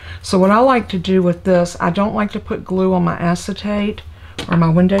cardstock. So what I like to do with this, I don't like to put glue on my acetate or my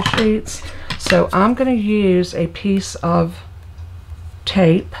window sheets. So I'm going to use a piece of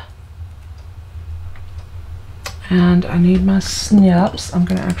tape. And I need my snips. I'm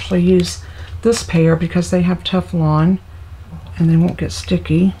going to actually use this pair because they have Teflon and they won't get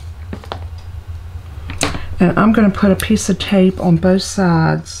sticky. And I'm going to put a piece of tape on both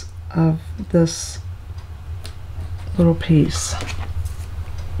sides of this little piece.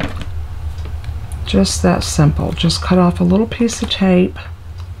 Just that simple. Just cut off a little piece of tape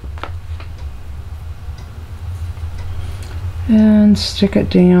and stick it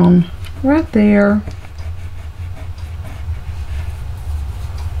down right there.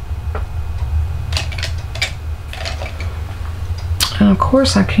 And of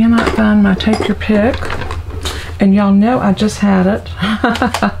course I cannot find my take your pick, and y'all know I just had it.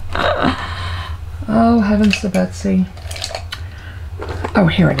 Oh heavens to Betsy. Oh,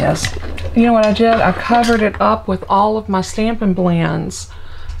 here it is. You know what I did? I covered it up with all of my Stampin' blends.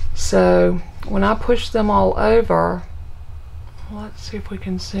 So when I push them all over, let's see if we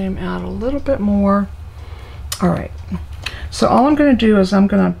can zoom out a little bit more. All right. So all I'm going to do is I'm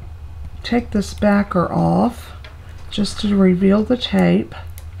going to take this backer off just to reveal the tape.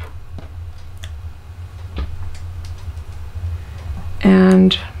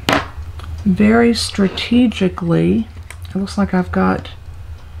 And very strategically, it looks like I've got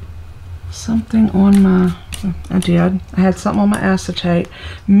something on my, I had something on my acetate.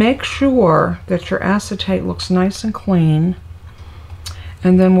 Make sure that your acetate looks nice and clean.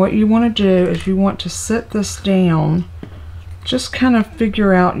 And then what you want to do is you want to sit this down, just kind of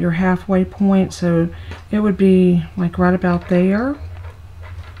figure out your halfway point. So it would be like right about there.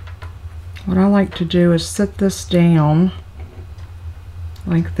 What I like to do is sit this down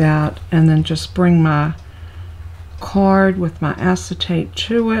like that and then just bring my card with my acetate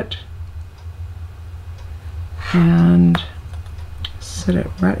to it and sit it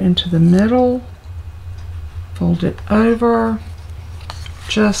right into the middle, fold it over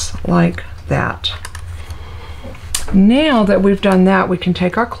just like that. Now that we've done that, we can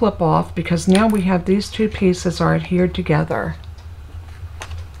take our clip off because now we have these two pieces are adhered together.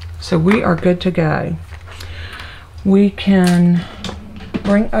 So we are good to go. We can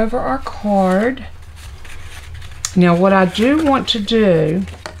bring over our card. Now what I do want to do,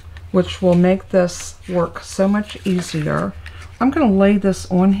 which will make this work so much easier, I'm going to lay this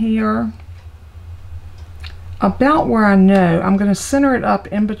on here. about where I know, I'm going to center it up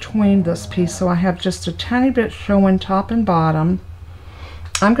in between this piece so I have just a tiny bit showing top and bottom.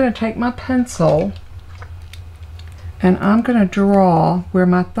 I'm going to take my pencil and I'm going to draw where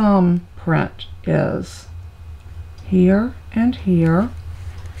my thumbprint is. Here and here,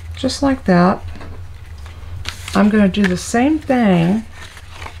 just like that. I'm going to do the same thing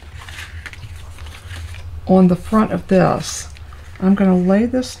on the front of this. I'm going to lay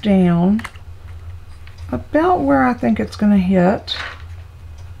this down about where I think it's going to hit.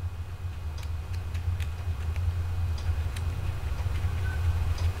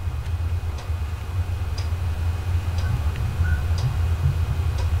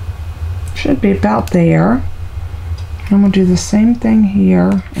 Should be about there. I'm going to do the same thing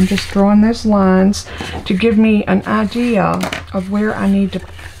here. I'm just drawing those lines to give me an idea of where I need to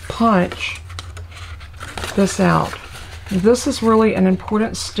punch this out. This is really an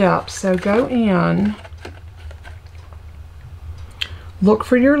important step. So go in, look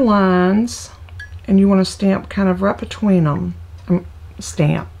for your lines, and you want to stamp kind of right between them.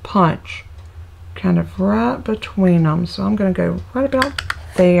 Stamp, punch, kind of right between them. So I'm going to go right about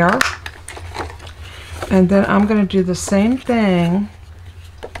there. And then I'm going to do the same thing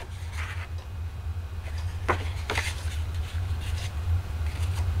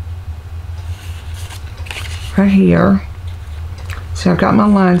right here. So I've got my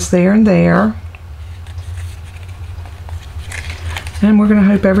lines there and there. And we're going to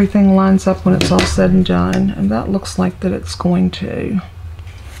hope everything lines up when it's all said and done. And that looks like that it's going to.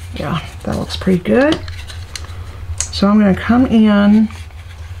 Yeah, that looks pretty good. So I'm going to come in,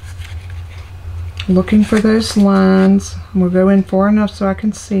 looking for those lines. We'll go in far enough so I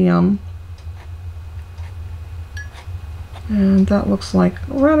can see them. And that looks like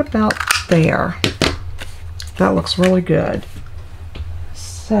right about there. That looks really good.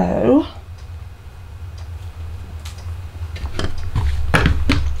 So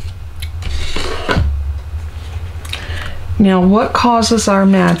now what causes our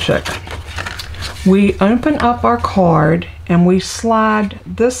magic? We open up our card and we slide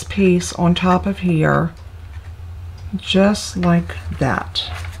this piece on top of here, just like that.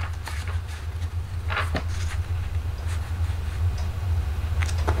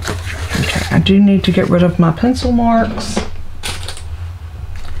 Okay, I do need to get rid of my pencil marks.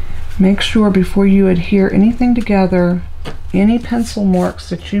 Make sure before you adhere anything together, any pencil marks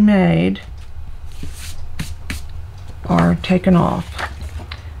that you made are taken off.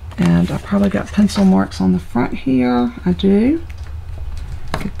 And I probably got pencil marks on the front here. I do.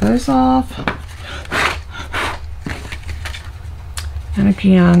 Get those off. And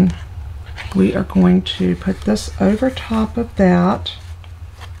again, we are going to put this over top of that.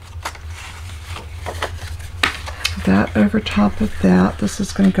 That over top of that. This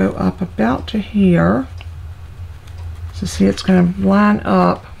is going to go up about to here. So see, it's going to line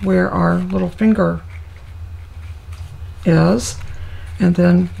up where our little finger is. And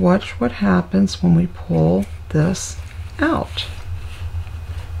then watch what happens when we pull this out.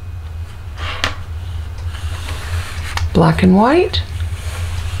 Black and white,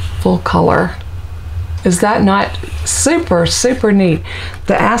 full color. Is that not super, super neat?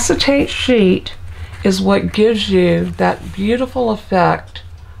 The acetate sheet is what gives you that beautiful effect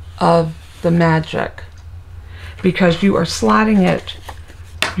of the magic, because you are sliding it.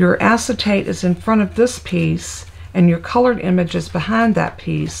 Your acetate is in front of this piece and your colored image is behind that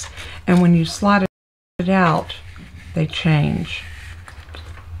piece, and when you slide it out, they change.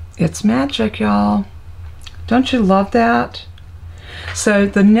 It's magic, y'all. Don't you love that? So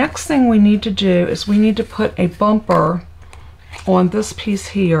the next thing we need to do is we need to put a bumper on this piece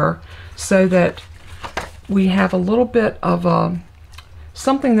here so that we have a little bit of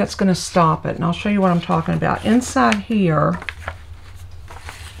something that's going to stop it, and I'll show you what I'm talking about. Inside here,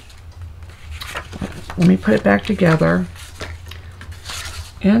 let me put it back together.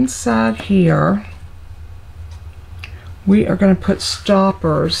 Inside here, we are going to put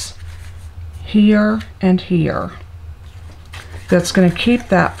stoppers here and here. That's going to keep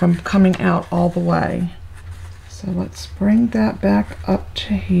that from coming out all the way. So let's bring that back up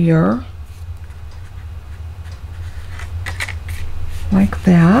to here. Like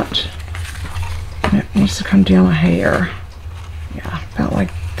that. And it needs to come down a hair. Yeah, about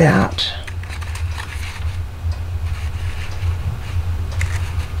like that.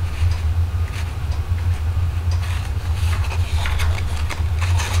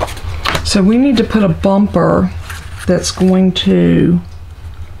 So we need to put a bumper that's going to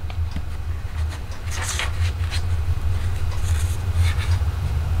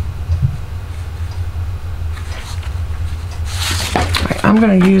I'm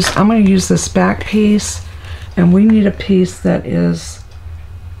going to use this back piece And we need a piece that is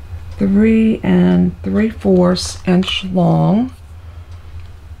 3 3/4 inch long.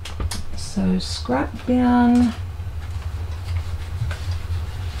 So scrap bin.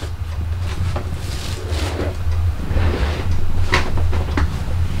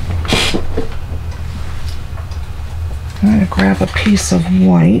 I'm going to grab a piece of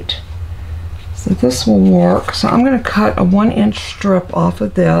white. So this will work. So I'm going to cut a 1-inch strip off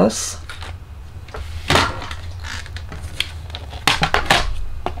of this.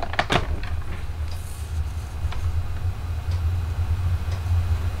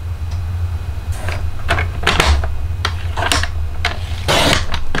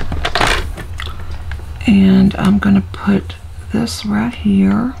 And I'm going to put this right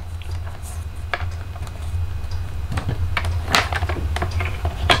here.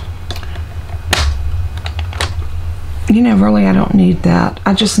 You know, really I don't need that.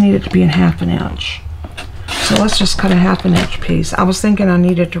 I just need it to be in 1/2 inch. So let's just cut a 1/2 inch piece. I was thinking I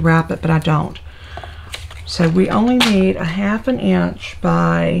needed to wrap it, but I don't. So we only need a 1/2 inch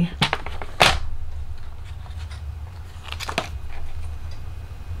by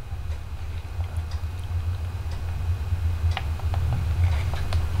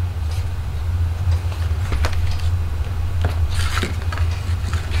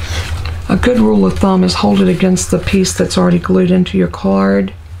a good rule of thumb is hold it against the piece that's already glued into your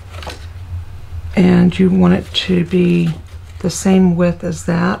card, and you want it to be the same width as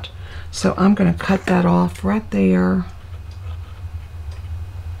that. So I'm going to cut that off right there.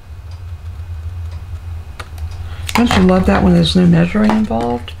 Don't you love that when there's no measuring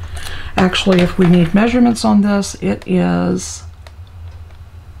involved? Actually, if we need measurements on this, it is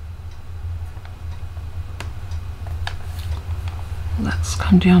let's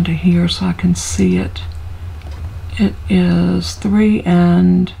come down to here so I can see it. It is 3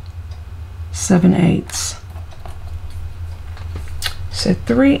 7/8. So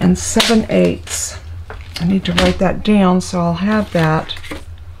 3 7/8. I need to write that down so I'll have that.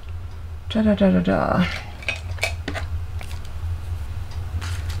 Da da da da da.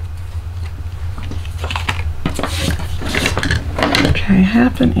 Okay,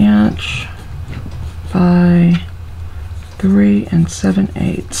 1/2 inch by 3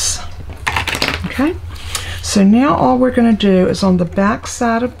 7/8. Okay, so now all we're going to do is on the back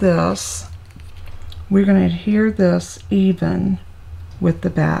side of this, we're going to adhere this even with the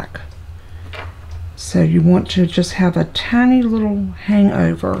back. So you want to just have a tiny little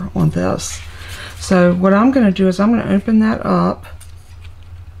hangover on this. So what I'm going to do is I'm going to open that up,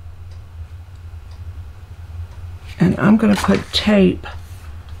 and I'm going to put tape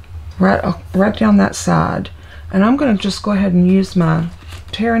right down that side. And I'm going to just go ahead and use my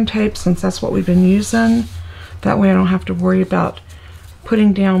tear and tape since that's what we've been using. That way I don't have to worry about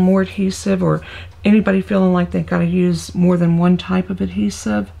putting down more adhesive, or anybody feeling like they've got to use more than one type of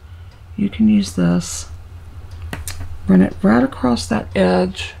adhesive. You can use this. Run it right across that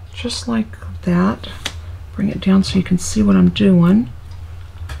edge, just like that. Bring it down so you can see what I'm doing.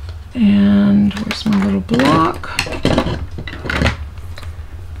 And where's my little block?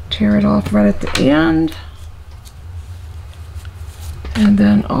 Tear it off right at the end. And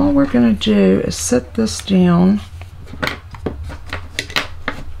then all we're going to do is set this down.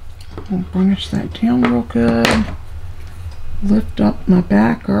 I'll burnish that down real good. Lift up my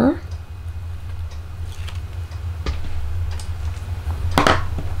backer.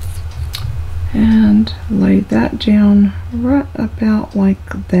 And lay that down right about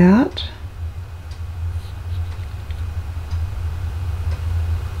like that.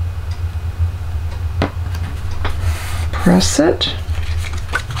 Press it.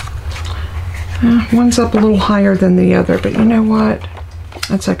 One's up a little higher than the other, but you know what?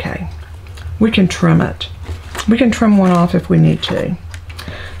 That's okay. We can trim it. We can trim one off if we need to.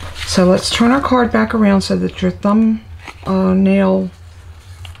 So let's turn our card back around so that your thumb nail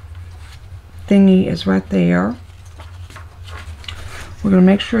thingy is right there. We're going to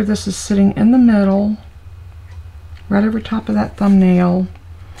make sure this is sitting in the middle, right over top of that thumbnail,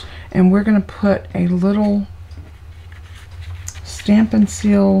 and we're going to put a little Stampin'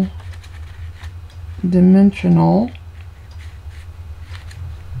 Seal dimensional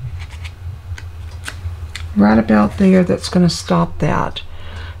right about there. That's going to stop that.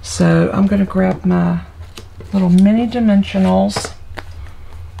 So I'm going to grab my little mini dimensionals,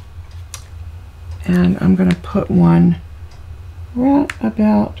 and I'm going to put one right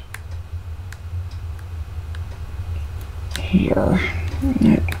about here.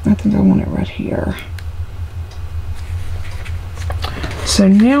 I think I want it right here. So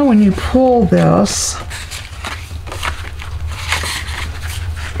now when you pull this,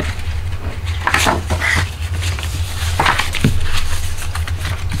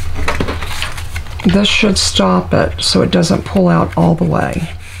 This should stop it so it doesn't pull out all the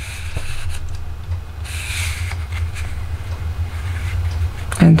way.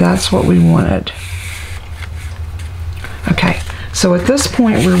 And that's what we wanted. Okay, so at this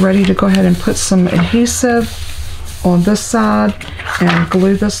point we're ready to go ahead and put some adhesive on this side and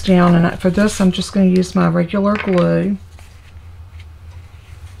glue this down. And for this I'm just going to use my regular glue.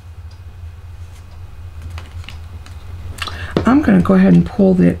 I'm going to go ahead and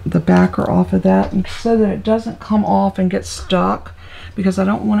pull the backer off of that, and so that it doesn't come off and get stuck, because I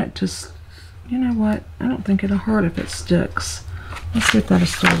don't want it to, you know what, I don't think it'll hurt if it sticks. Let's see if that'll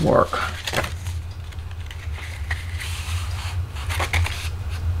still work.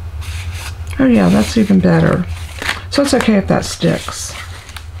 Oh yeah, that's even better. So it's okay if that sticks,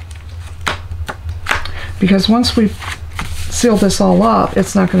 because once we seal this all up,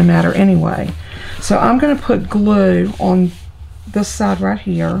 it's not going to matter anyway. So I'm going to put glue on this side right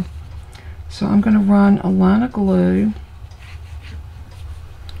here. So I'm going to run a line of glue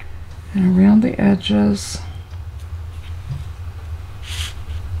and around the edges.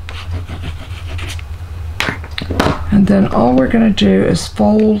 And then all we're going to do is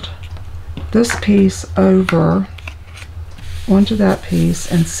fold this piece over onto that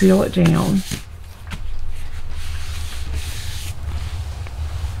piece and seal it down.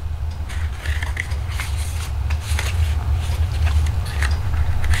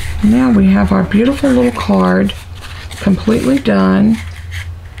 Now we have our beautiful little card completely done,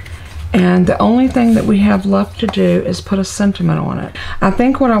 and the only thing that we have left to do is put a sentiment on it. I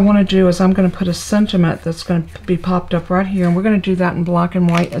think what I want to do is I'm going to put a sentiment that's going to be popped up right here, and we're going to do that in black and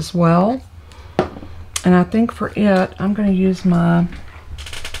white as well. And I think for it I'm going to use my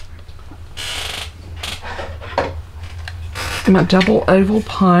double oval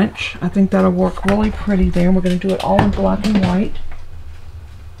punch. I think that'll work really pretty there, and we're going to do it all in black and white.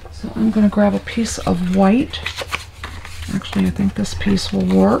 So I'm going to grab a piece of white. Actually, I think this piece will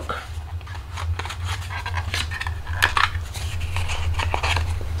work.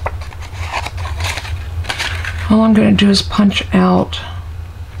 All I'm going to do is punch out.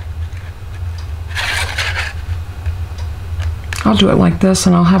 I'll do it like this,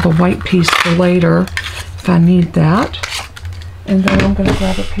 and I'll have a white piece for later if I need that. And then I'm going to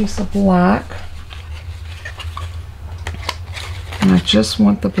grab a piece of black. And I just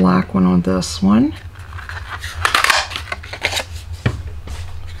want the black one on this one.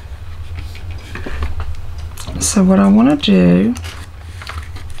 So what I want to do,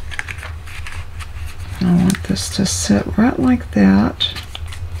 I want this to sit right like that.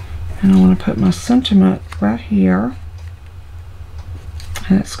 And I want to put my sentiment right here.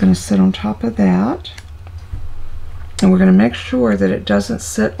 And it's going to sit on top of that. And we're going to make sure that it doesn't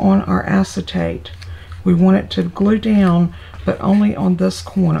sit on our acetate. We want it to glue down, but only on this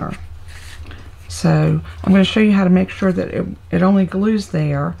corner. So I'm going to show you how to make sure that it only glues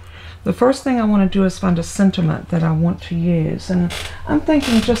there. The first thing I want to do is find a sentiment that I want to use, and I'm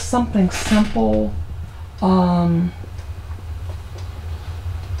thinking just something simple.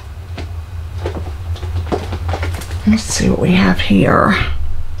 Let's see what we have here.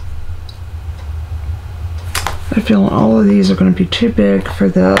 I feel all of these are going to be too big for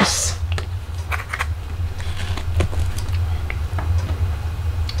this.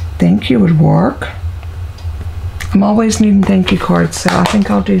 Thank you would work. I'm always needing thank you cards, so I think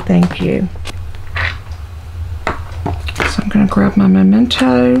I'll do thank you. So I'm going to grab my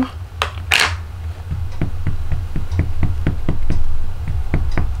Momento.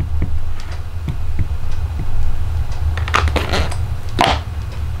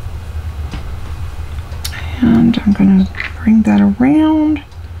 And I'm going to bring that around,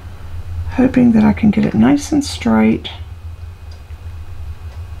 hoping that I can get it nice and straight.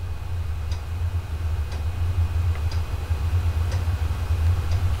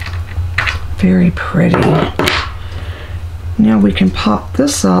 Very pretty. Now we can pop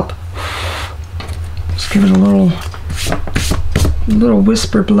this up. Just give it a little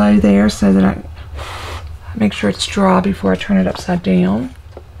whisper blow there so that I make sure it's dry before I turn it upside down.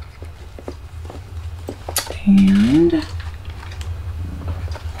 And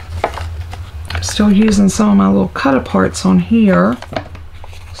I'm still using some of my little cut-aparts on here.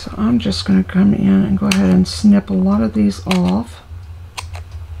 So I'm just going to come in and go ahead and snip a lot of these off.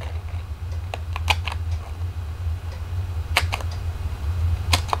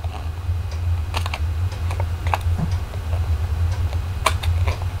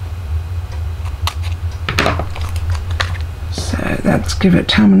 Let's give it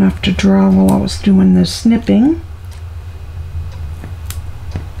time enough to dry while I was doing this snipping.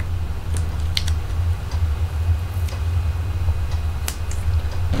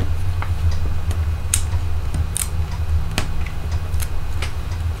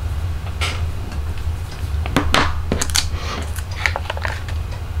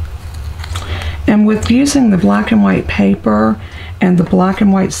 And with using the black and white paper and the black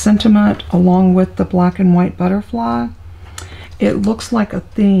and white sentiment along with the black and white butterfly, it looks like a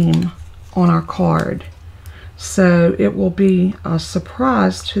theme on our card. So it will be a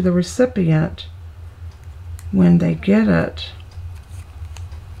surprise to the recipient when they get it.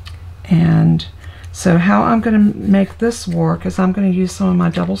 And so how I'm going to make this work is I'm going to use some of my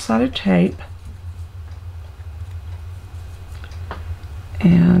double-sided tape.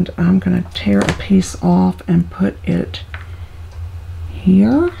 And I'm going to tear a piece off and put it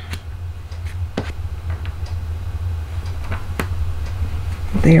here.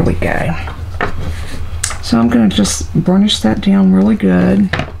 There we go. So I'm going to just burnish that down really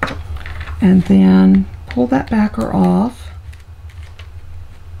good and then pull that backer off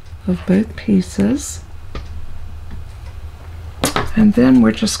of both pieces. And then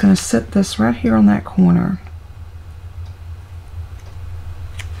we're just going to sit this right here on that corner.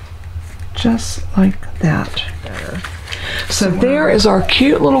 Just like that. So there is our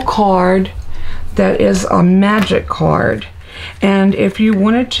cute little card that is a magic card. And if you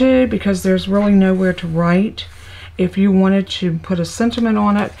wanted to, because there's really nowhere to write, if you wanted to put a sentiment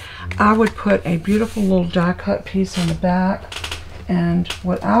on it, I would put a beautiful little die cut piece on the back. And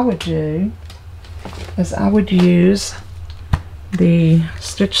what I would do is I would use the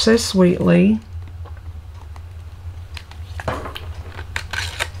Stitch So Sweetly,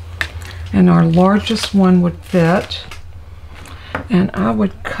 and our largest one would fit, and I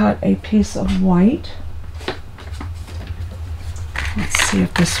would cut a piece of white. Let's see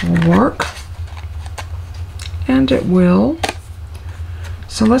if this will work, and it will.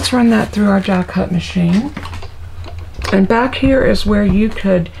 So let's run that through our die cut machine. And back here is where you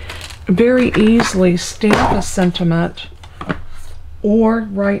could very easily stamp a sentiment or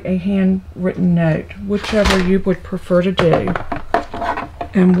write a handwritten note, whichever you would prefer to do.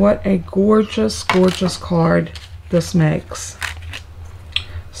 And what a gorgeous, gorgeous card this makes.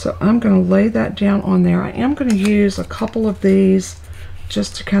 So I'm going to lay that down on there. I am going to use a couple of these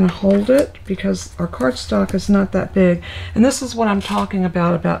just to kind of hold it because our cardstock is not that big. And this is what I'm talking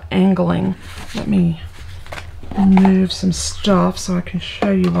about angling. Let me remove some stuff so I can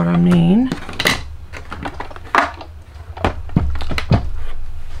show you what I mean.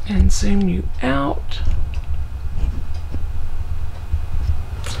 And zoom you out.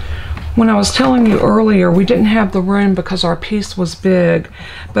 When I was telling you earlier, we didn't have the room because our piece was big,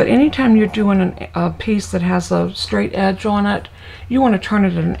 but anytime you're doing a piece that has a straight edge on it, you want to turn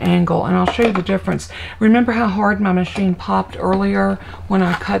it at an angle, and I'll show you the difference. Remember how hard my machine popped earlier when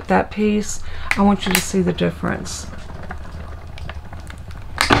I cut that piece? I want you to see the difference.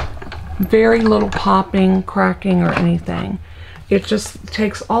 Very little popping, cracking, or anything. It just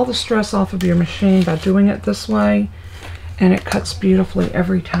takes all the stress off of your machine by doing it this way. And it cuts beautifully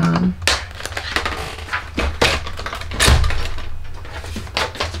every time.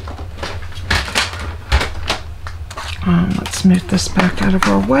 Let's move this back out of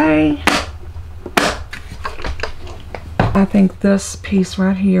our way. I think this piece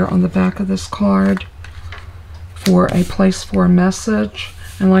right here on the back of this card for a place for a message.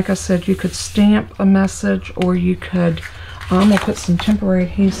 And like I said, you could stamp a message, or you could, I'm going to put some temporary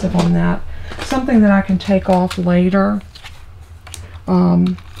adhesive on that. Something that I can take off later.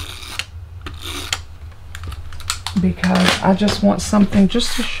 Because I just want something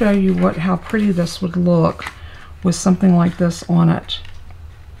just to show you how pretty this would look with something like this on it.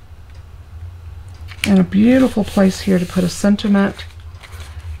 And a beautiful place here to put a sentiment.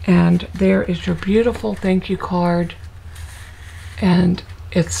 And there is your beautiful thank you card. And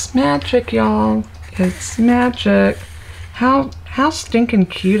it's magic, y'all. It's magic. How stinking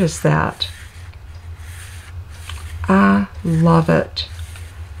cute is that? I love it.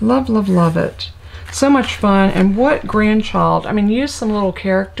 Love, love, love it. So much fun. And what grandchild. I mean, use some little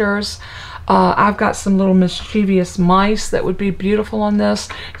characters. I've got some little mischievous mice that would be beautiful on this.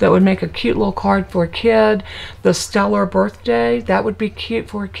 That would make a cute little card for a kid. The stellar birthday. That would be cute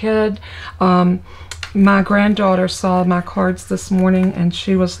for a kid. My granddaughter saw my cards this morning and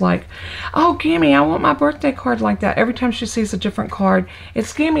she was like, oh, Gimme, I want my birthday card like that. Every time she sees a different card,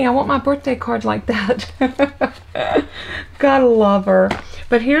 it's Gimme, I want my birthday card like that. Gotta love her.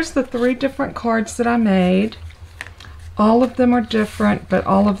 But here's the 3 different cards that I made. All of them are different, but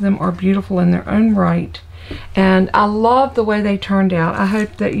all of them are beautiful in their own right. And I love the way they turned out. I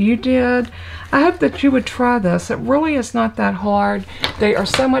hope that you did. I hope that you would try this. It really is not that hard. They are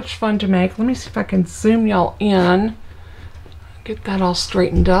so much fun to make. Let me see if I can zoom y'all in. Get that all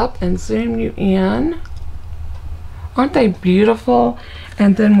straightened up and zoom you in. Aren't they beautiful?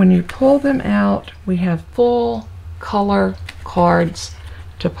 And then when you pull them out, we have full color cards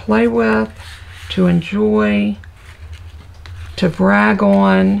to play with, to enjoy, to brag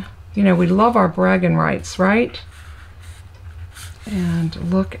on. You know, we love our bragging rights, right? And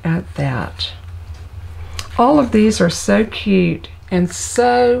look at that. All of these are so cute and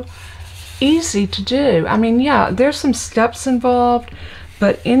so easy to do. I mean, yeah, there's some steps involved,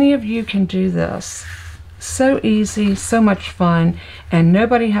 but any of you can do this. So easy, so much fun, and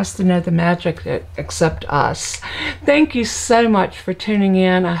nobody has to know the magic except us. Thank you so much for tuning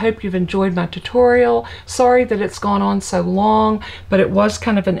in. I hope you've enjoyed my tutorial. Sorry that it's gone on so long, but it was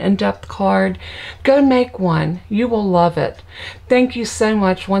kind of an in-depth card. Go make one. You will love it. Thank you so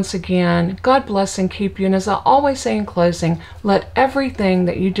much once again. God bless and keep you. And as I always say in closing, let everything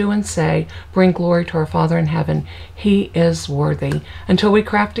that you do and say bring glory to our Father in heaven. He is worthy. Until we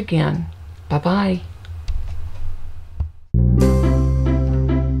craft again, bye-bye.